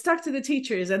let's talk to the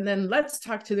teachers and then let's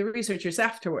talk to the researchers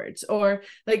afterwards. Or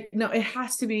like, no, it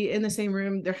has to be in the same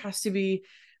room. There has to be,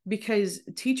 because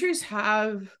teachers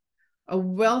have a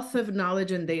wealth of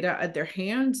knowledge and data at their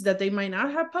hands that they might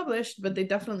not have published, but they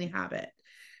definitely have it.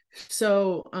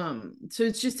 So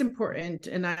it's just important.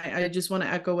 And I just want to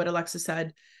echo what Alexa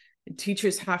said.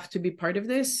 Teachers have to be part of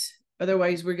this.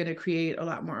 Otherwise, we're going to create a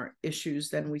lot more issues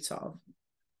than we solve.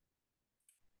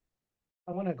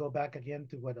 I want to go back again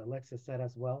to what Alexa said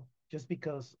as well, just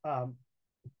because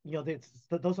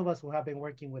those of us who have been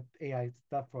working with AI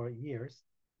stuff for years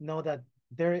know that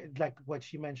there, like what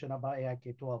she mentioned about AI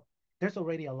K-12, there's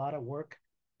already a lot of work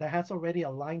that has already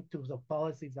aligned to the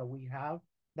policies that we have,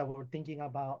 that we're thinking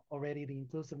about already, the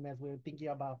inclusiveness, we're thinking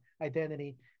about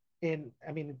identity. And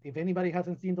I mean, if anybody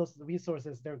hasn't seen those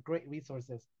resources, they're great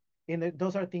resources. And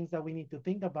those are things that we need to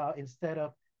think about instead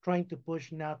of trying to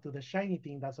push now to the shiny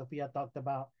thing that Sophia talked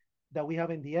about, that we have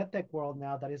in the edtech world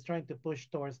now, that is trying to push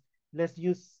towards, let's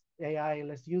use AI,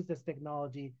 let's use this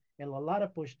technology, and a lot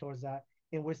of push towards that.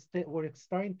 And we're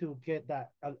starting to get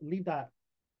that, leave that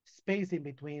space in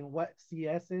between what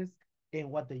CS is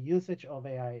and what the usage of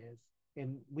AI is.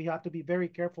 And we have to be very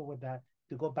careful with that,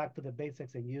 to go back to the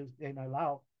basics and use and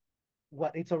allow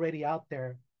what it's already out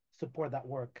there, support that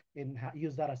work and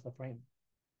use that as the frame.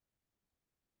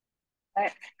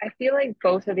 I feel like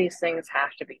both of these things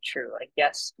have to be true. Like,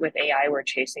 yes, with AI, we're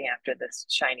chasing after this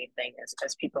shiny thing,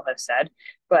 as people have said,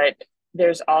 but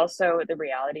there's also the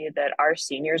reality that our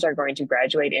seniors are going to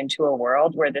graduate into a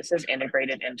world where this is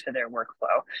integrated into their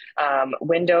workflow.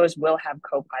 Windows will have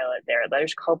Copilot there.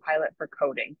 There's Copilot for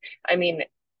coding. I mean,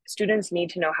 students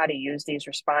need to know how to use these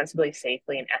responsibly,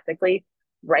 safely, and ethically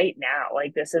right now.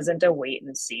 Like, this isn't a wait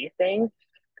and see thing.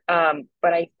 But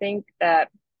I think that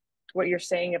what you're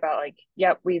saying about, like,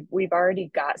 yeah, we've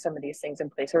already got some of these things in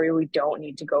place where we don't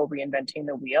need to go reinventing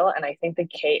the wheel. And I think the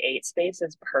K-8 space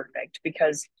is perfect,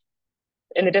 because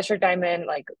in the district I'm in,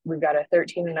 like, we've got a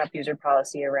 13 and up user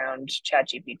policy around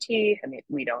ChatGPT. I mean,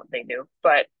 we don't, they do.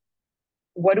 But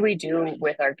what do we do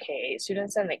with our K-8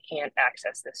 students then that can't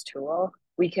access this tool?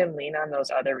 We can lean on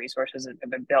those other resources that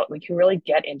have been built. We can really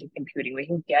get into computing. We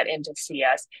can get into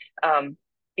CS.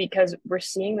 Because we're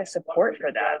seeing the support for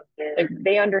that. Like,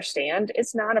 they understand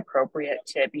it's not appropriate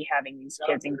to be having these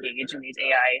kids engage in these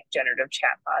AI generative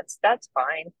chatbots. That's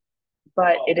fine,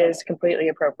 but it is completely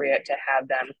appropriate to have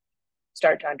them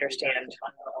start to understand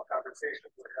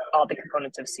all the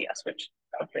components of CS, which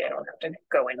hopefully I don't have to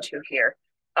go into here.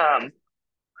 I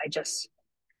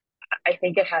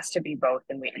think it has to be both,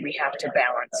 and we have to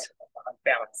balance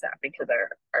that, because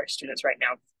our students right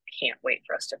now can't wait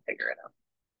for us to figure it out.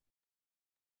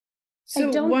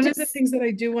 So one of the things that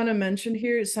I do want to mention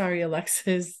here, sorry,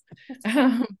 Alexis,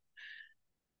 I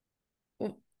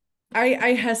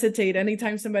hesitate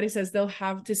anytime somebody says they'll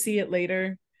have to see it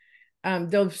later,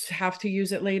 they'll have to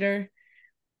use it later.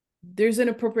 There's an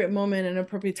appropriate moment and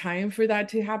appropriate time for that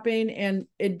to happen. And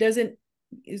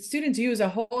students use a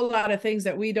whole lot of things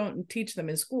that we don't teach them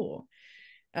in school.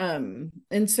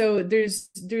 And so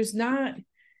there's not,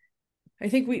 I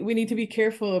think we need to be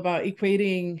careful about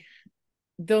equating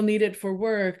they'll need it for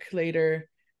work later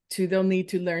to they'll need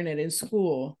to learn it in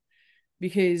school,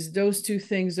 because those two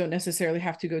things don't necessarily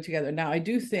have to go together. Now, I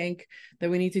do think that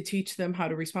we need to teach them how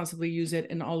to responsibly use it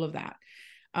and all of that.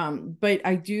 But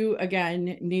I do,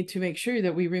 again, need to make sure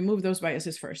that we remove those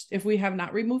biases first. If we have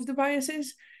not removed the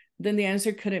biases, then the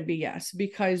answer couldn't be yes,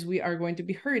 because we are going to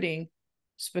be hurting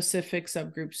specific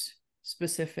subgroups,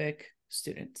 specific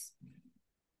students.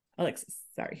 Alexis,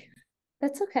 sorry.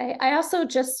 That's okay. I also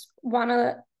just want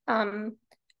to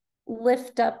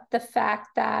lift up the fact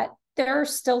that there are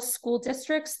still school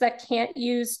districts that can't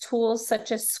use tools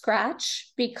such as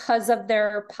Scratch because of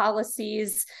their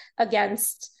policies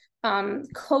against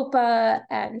COPA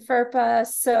and FERPA.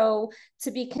 So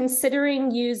to be considering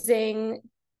using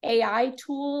AI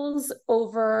tools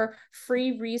over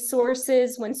free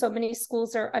resources when so many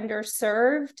schools are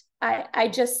underserved, I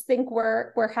just think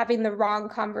we're having the wrong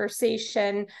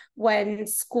conversation when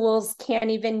schools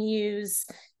can't even use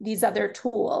these other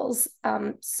tools.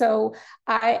 So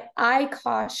I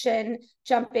caution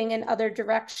jumping in other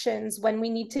directions when we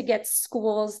need to get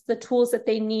schools the tools that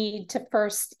they need to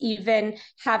first even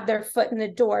have their foot in the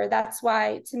door. That's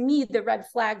why, to me, the red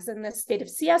flags in the State of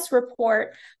CS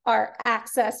report are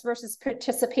access versus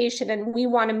participation, and we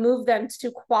want to move them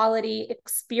to quality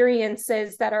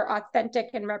experiences that are authentic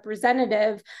and representative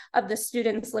of the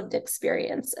students' lived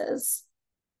experiences.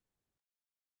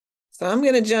 So I'm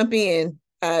going to jump in.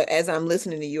 As I'm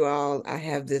listening to you all, I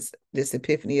have this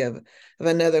epiphany of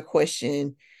another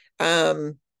question.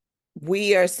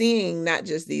 We are seeing not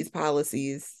just these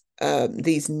policies,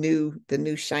 the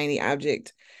new shiny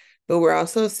object, but we're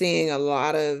also seeing a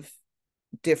lot of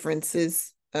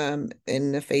differences in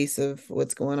the face of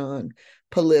what's going on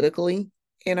politically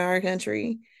in our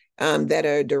country that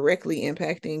are directly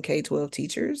impacting K-12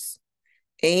 teachers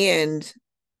and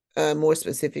more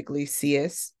specifically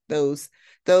CS, those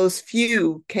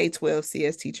few K-12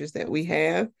 CS teachers that we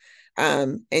have.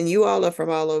 And you all are from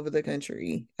all over the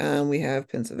country. We have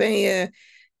Pennsylvania,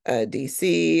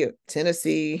 DC,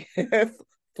 Tennessee,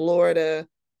 Florida,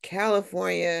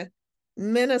 California,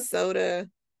 Minnesota,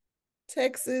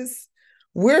 Texas.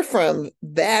 We're from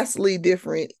vastly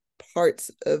different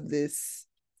parts of this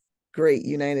great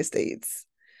United States.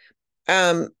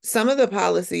 Some of the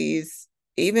policies,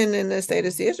 even in the State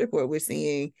of CS report, we're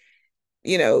seeing,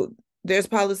 there's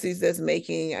policies that's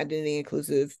making identity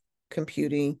inclusive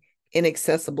computing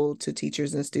inaccessible to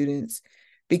teachers and students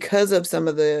because of some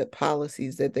of the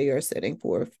policies that they are setting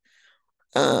forth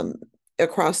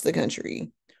across the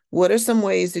country. What are some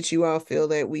ways that you all feel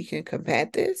that we can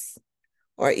combat this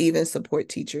or even support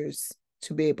teachers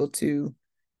to be able to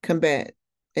combat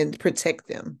and protect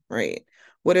them, right?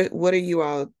 What are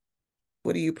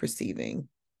you perceiving?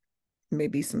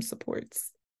 Maybe some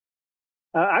supports.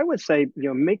 I would say,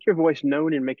 make your voice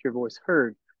known and make your voice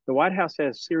heard. The White House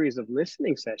has a series of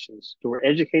listening sessions where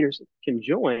educators can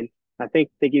join. I think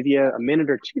they give you a minute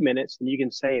or 2 minutes and you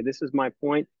can say, this is my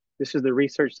point. This is the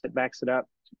research that backs it up.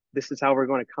 This is how we're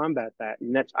going to combat that.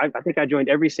 And I think I joined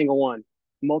every single one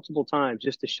multiple times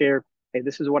just to share, hey,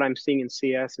 this is what I'm seeing in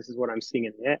CS. This is what I'm seeing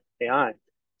in AI.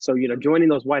 So, joining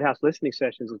those White House listening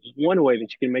sessions is one way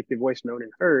that you can make your voice known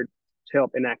and heard to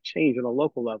help enact change on a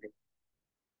local level.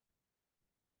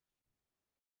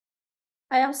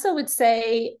 I also would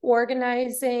say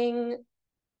organizing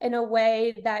in a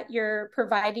way that you're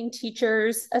providing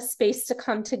teachers a space to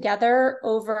come together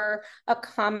over a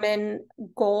common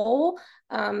goal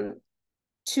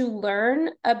to learn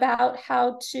about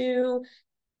how to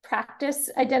practice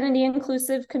identity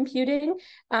inclusive computing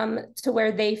to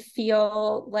where they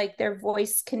feel like their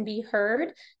voice can be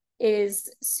heard is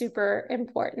super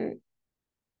important.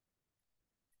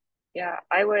 Yeah,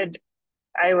 I would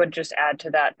just add to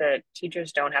that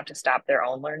teachers don't have to stop their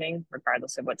own learning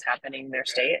regardless of what's happening in their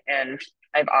state. And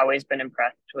I've always been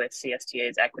impressed with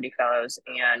CSTA's Equity Fellows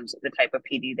and the type of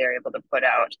PD they're able to put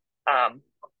out.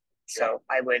 So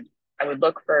I would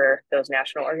look for those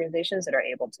national organizations that are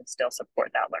able to still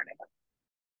support that learning.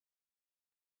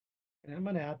 And I'm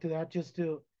going to add to that just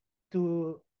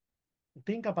to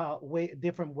think about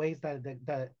different ways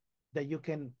that you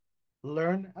can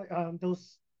learn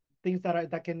those things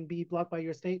that can be blocked by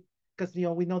your state, because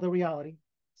we know the reality.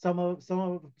 Some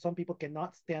people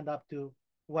cannot stand up to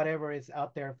whatever is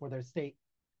out there for their state,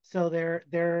 so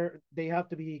they have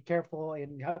to be careful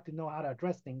and you have to know how to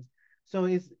address things. So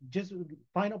it's just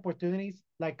find opportunities,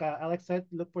 like Alex said,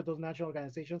 look for those national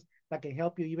organizations that can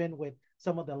help you even with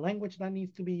some of the language that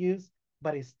needs to be used,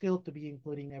 but it's still to be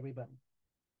including everybody.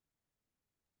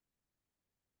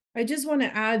 I just want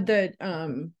to add that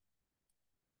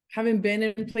having been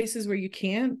in places where you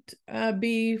can't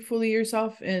be fully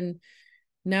yourself and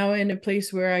now in a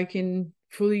place where I can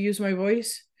fully use my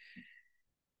voice,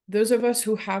 those of us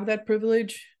who have that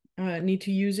privilege need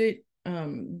to use it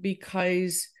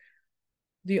because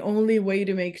the only way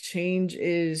to make change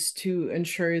is to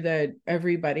ensure that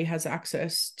everybody has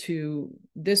access to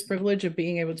this privilege of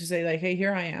being able to say, like, hey,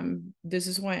 here I am. This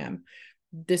is who I am.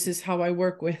 This is how I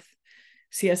work with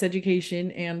CS education.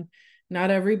 And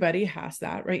not everybody has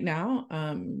that right now.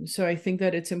 So I think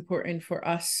that it's important for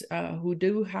us who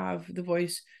do have the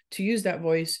voice to use that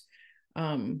voice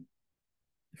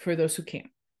for those who can't.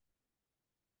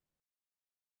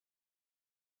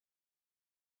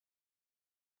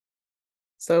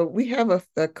 So we have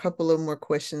a couple of more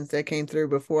questions that came through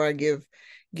before I give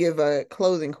a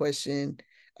closing question.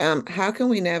 How can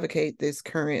we navigate this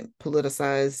current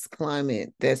politicized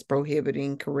climate that's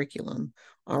prohibiting curriculum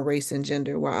on race and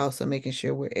gender while also making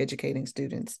sure we're educating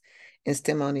students in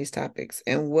STEM on these topics?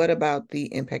 And what about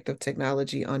the impact of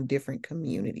technology on different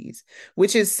communities,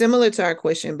 which is similar to our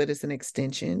question, but it's an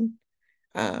extension.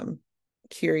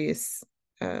 Curious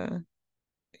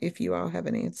if you all have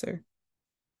an answer.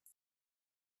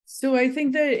 So I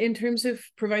think that in terms of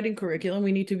providing curriculum,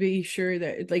 we need to be sure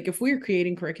that, like, if we're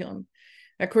creating curriculum,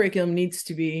 that curriculum needs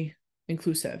to be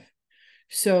inclusive.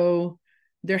 So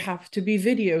there have to be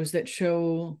videos that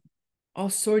show all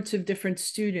sorts of different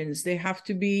students. They have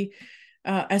to be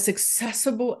as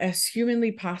accessible as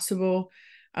humanly possible.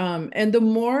 And the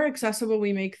more accessible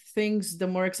we make things, the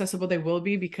more accessible they will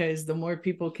be, because the more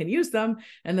people can use them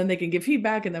and then they can give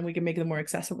feedback and then we can make them more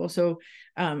accessible. So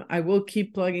I will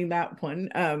keep plugging that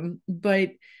one.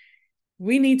 But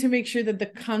we need to make sure that the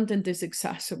content is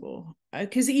accessible,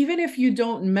 because even if you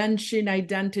don't mention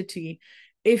identity,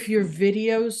 if your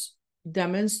videos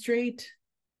demonstrate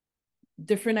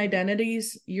different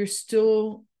identities, you're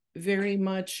still very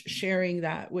much sharing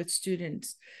that with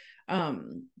students.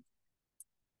 And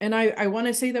I want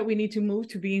to say that we need to move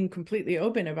to being completely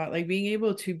open about like being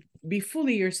able to be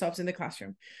fully yourselves in the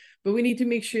classroom, but we need to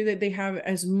make sure that they have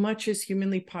as much as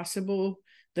humanly possible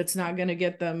that's not going to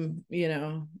get them,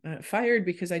 fired,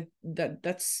 because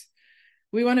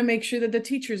we want to make sure that the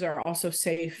teachers are also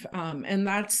safe. And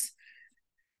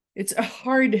it's a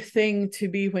hard thing to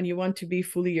be when you want to be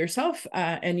fully yourself,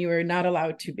 and you are not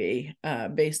allowed to be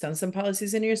based on some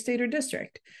policies in your state or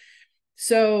district.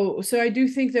 So I do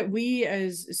think that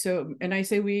and I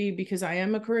say we because I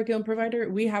am a curriculum provider,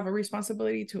 we have a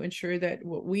responsibility to ensure that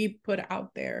what we put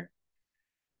out there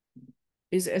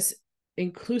is as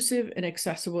inclusive and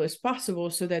accessible as possible,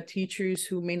 so that teachers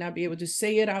who may not be able to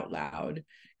say it out loud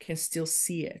can still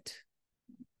see it.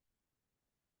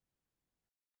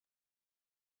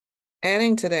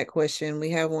 Adding to that question,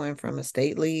 we have one from a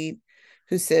state lead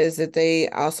who says that they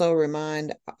also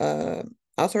remind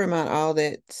all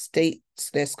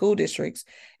that school districts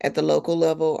at the local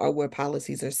level are where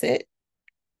policies are set,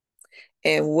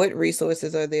 and what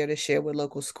resources are there to share with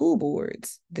local school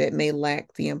boards that may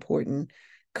lack the important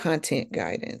content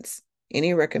guidance.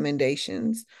 Any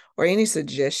recommendations or any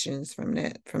suggestions from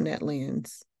that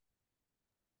lens?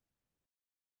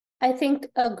 I think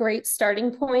a great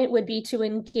starting point would be to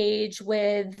engage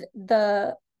with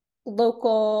the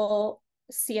local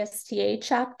CSTA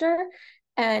chapter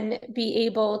and be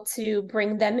able to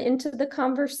bring them into the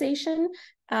conversation.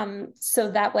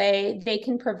 So that way they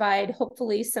can provide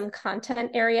hopefully some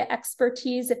content area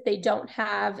expertise if they don't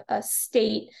have a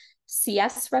state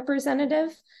CS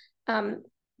representative.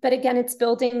 But again, it's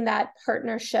building that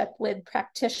partnership with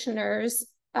practitioners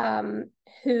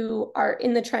who are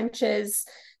in the trenches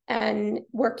and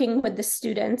working with the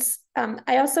students.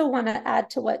 I also want to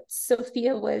add to what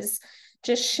Sophia was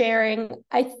just sharing.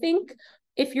 I think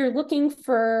if you're looking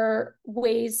for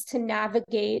ways to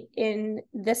navigate in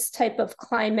this type of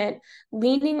climate,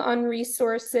 leaning on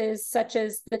resources such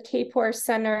as the Kapor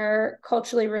Center,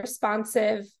 culturally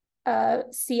responsive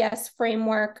CS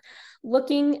framework,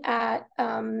 looking at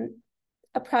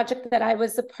a project that I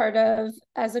was a part of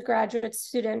as a graduate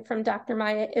student from Dr.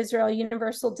 Maya Israel,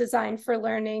 Universal Design for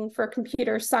Learning for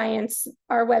Computer Science,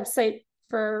 our website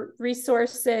for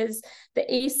resources, the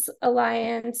AiiCE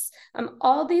Alliance,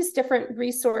 all these different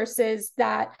resources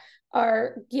that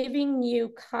are giving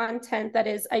you content that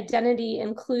is identity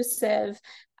inclusive.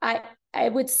 I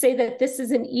would say that this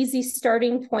is an easy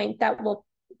starting point that will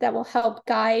help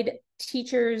guide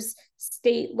teachers,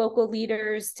 state, local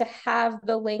leaders to have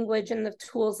the language and the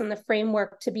tools and the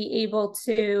framework to be able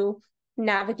to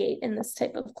navigate in this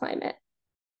type of climate.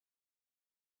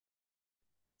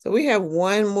 So we have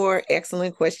one more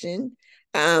excellent question.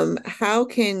 How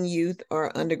can youth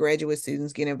or undergraduate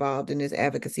students get involved in this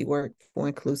advocacy work for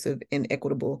inclusive and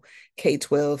equitable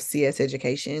K-12 CS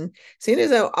education? Seeing as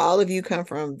though all of you come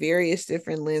from various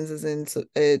different lenses and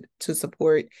to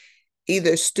support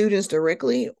either students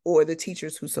directly or the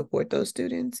teachers who support those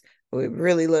students, we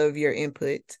really love your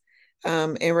input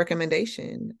and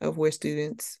recommendation of where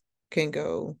students can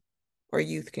go or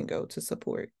youth can go to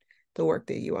support the work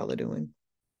that you all are doing.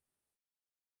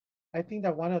 I think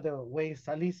that one of the ways,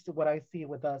 at least what I see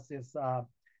with us, is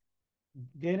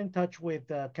get in touch with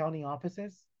county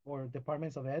offices or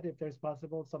departments of ed, if there's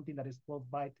possible, something that is close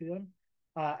by to them.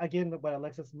 Again, what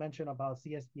Alexis mentioned about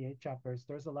CSTA chapters,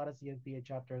 there's a lot of CSTA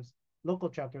chapters, local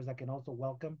chapters that can also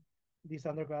welcome these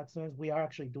undergrad students. We are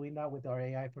actually doing that with our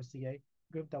AI for CA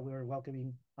group that we are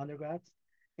welcoming undergrads.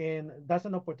 And that's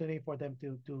an opportunity for them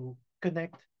to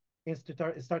connect and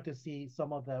start to see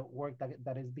some of the work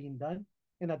that is being done,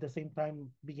 and at the same time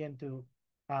begin to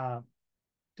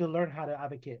learn how to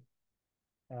advocate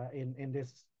in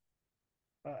this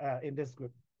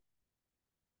group.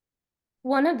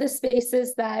 One of the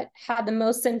spaces that had the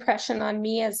most impression on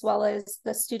me, as well as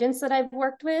the students that I've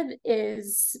worked with,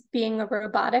 is being a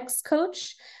robotics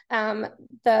coach.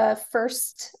 The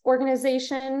first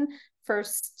organization,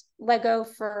 first Lego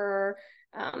for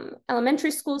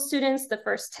elementary school students, the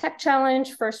first tech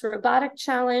challenge, first robotic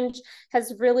challenge,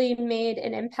 has really made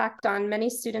an impact on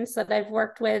many students that I've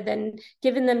worked with and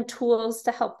given them tools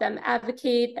to help them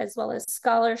advocate, as well as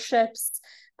scholarships,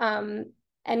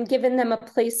 and given them a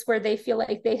place where they feel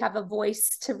like they have a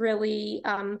voice to really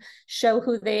show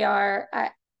who they are.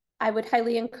 I would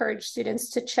highly encourage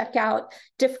students to check out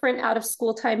different out of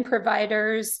school time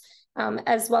providers,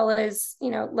 as well as,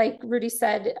 like Rudy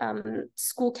said,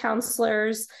 school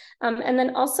counselors, and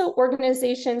then also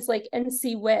organizations like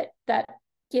NC WIT that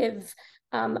give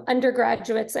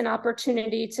undergraduates an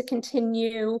opportunity to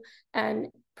continue and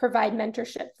provide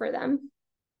mentorship for them.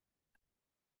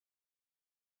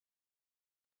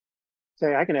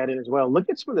 So I can add in as well. Look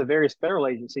at some of the various federal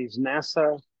agencies,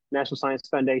 NASA, National Science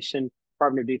Foundation,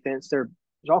 Department of Defense. There's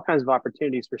all kinds of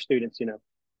opportunities for students,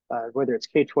 whether it's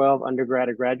K-12, undergrad,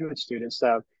 or graduate students.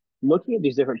 Looking at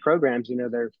these different programs,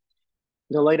 they're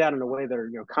laid out in a way that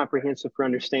are, comprehensive for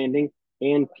understanding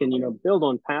and can, build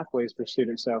on pathways for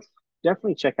students. So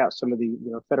definitely check out some of the,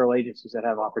 federal agencies that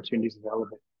have opportunities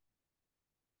available.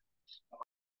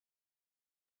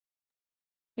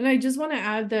 And I just want to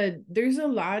add that there's a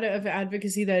lot of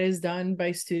advocacy that is done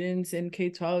by students in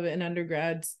K-12 and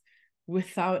undergrads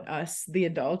without us, the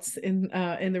adults in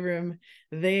the room.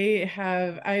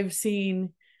 I've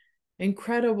seen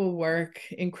incredible work,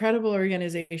 incredible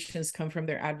organizations come from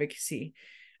their advocacy.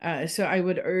 So I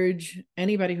would urge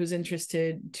anybody who's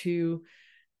interested to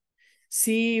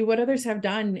see what others have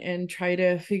done and try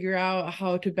to figure out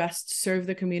how to best serve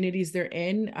the communities they're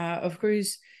in. Of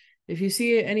course, if you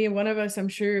see any one of us, I'm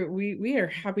sure we are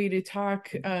happy to talk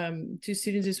to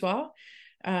students as well.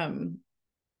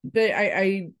 But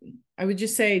I would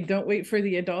just say, don't wait for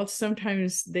the adults.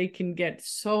 Sometimes they can get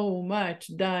so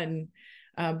much done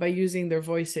by using their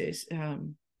voices.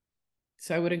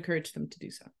 So I would encourage them to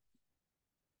do so.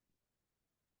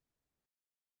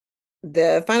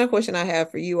 The final question I have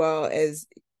for you all is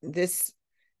this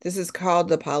is called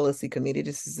the policy committee.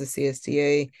 This is the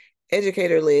CSTA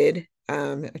educator-led,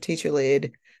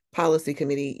 teacher-led policy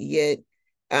committee, yet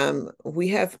we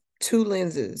have two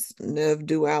lenses of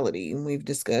duality. And we've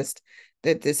discussed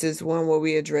that this is one where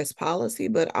we address policy,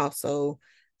 but also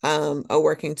are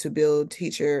working to build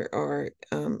teacher or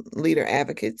leader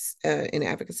advocates in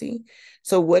advocacy.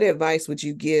 So what advice would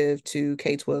you give to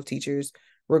K-12 teachers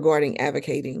regarding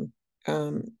advocating?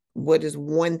 What is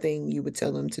one thing you would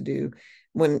tell them to do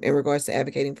in regards to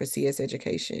advocating for CS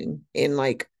education in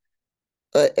like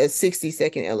a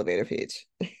 60-second elevator pitch,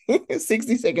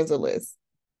 60 seconds or less?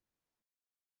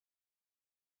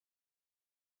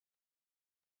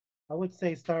 I would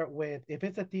say start with, if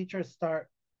it's a teacher, start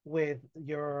with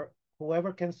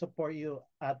whoever can support you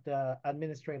at the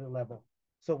administrative level.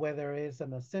 So whether it's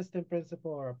an assistant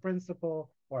principal or a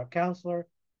principal or a counselor,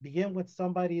 begin with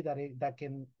somebody that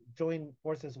can join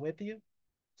forces with you,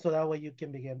 so that way you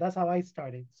can begin. That's how I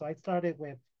started. So I started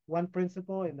with one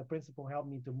principal, and the principal helped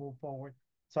me to move forward.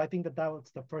 So I think that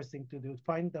was the first thing to do.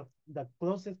 Find the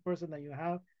closest person that you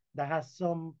have that has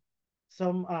some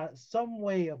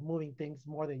way of moving things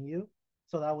more than you,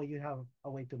 so that way you have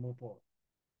a way to move forward.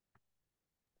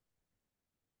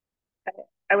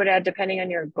 I would add, depending on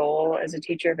your goal as a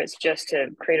teacher, if it's just to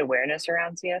create awareness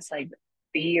around CS, like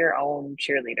be your own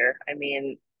cheerleader. I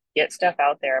mean, get stuff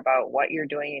out there about what you're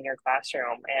doing in your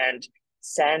classroom, and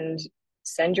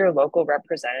send your local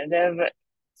representative,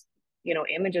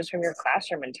 images from your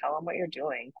classroom and tell them what you're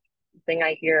doing. The thing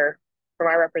I hear from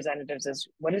our representatives is,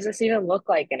 what does this even look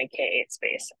like in a K-8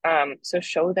 space? So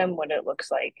show them what it looks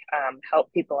like,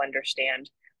 help people understand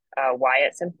why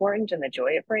it's important and the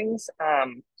joy it brings.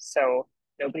 So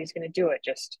nobody's going to do it.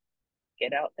 Just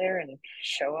get out there and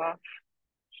show off.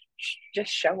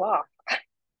 Just show off.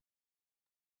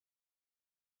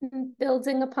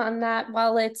 Building upon that,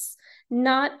 while it's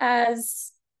not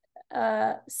as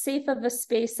safe of a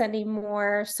space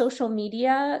anymore, social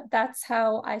media, that's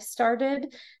how I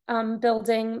started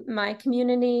building my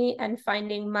community and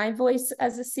finding my voice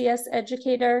as a CS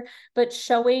educator. But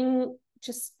showing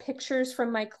just pictures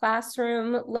from my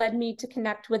classroom led me to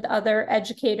connect with other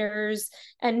educators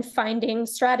and finding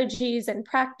strategies and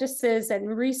practices and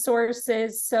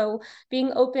resources. So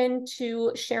being open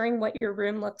to sharing what your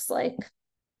room looks like.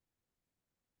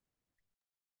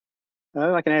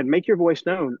 I can add, make your voice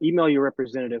known, email your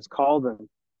representatives, call them,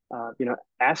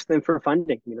 ask them for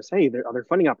funding, say, are there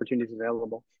funding opportunities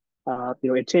available?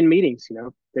 Attend meetings,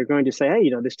 they're going to say,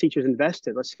 hey, this teacher's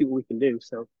invested, let's see what we can do.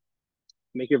 So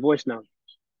make your voice known.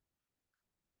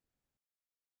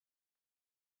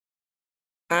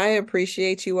 I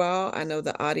appreciate you all. I know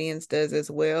the audience does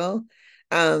as well.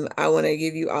 I want to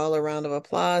give you all a round of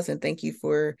applause and thank you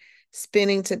for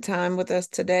spending time with us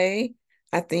today.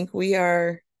 I think we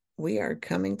are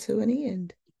coming to an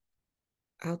end.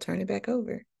 I'll turn it back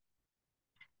over.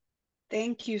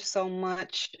 Thank you so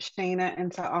much, Shana,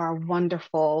 and to our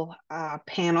wonderful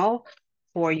panel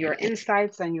for your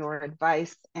insights and your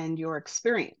advice and your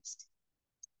experience.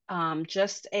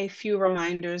 Just a few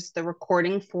reminders, the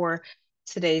recording for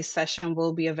today's session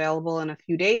will be available in a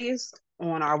few days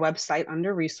on our website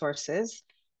under resources.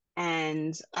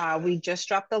 And we just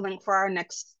dropped the link for our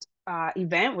next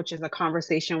event, which is a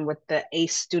conversation with the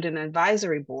AiiCE Student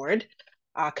Advisory Board.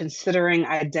 considering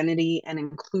identity and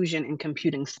inclusion in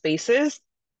computing spaces,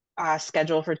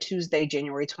 scheduled for Tuesday,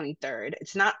 January 23rd.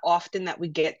 It's not often that we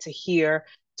get to hear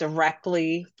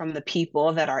directly from the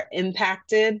people that are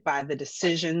impacted by the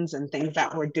decisions and things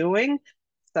that we're doing.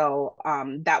 So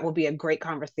that will be a great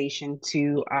conversation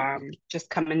to just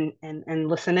come in and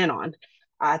listen in on.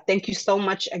 Thank you so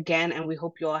much again, and we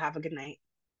hope you all have a good night.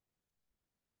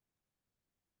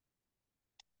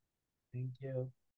 Thank you.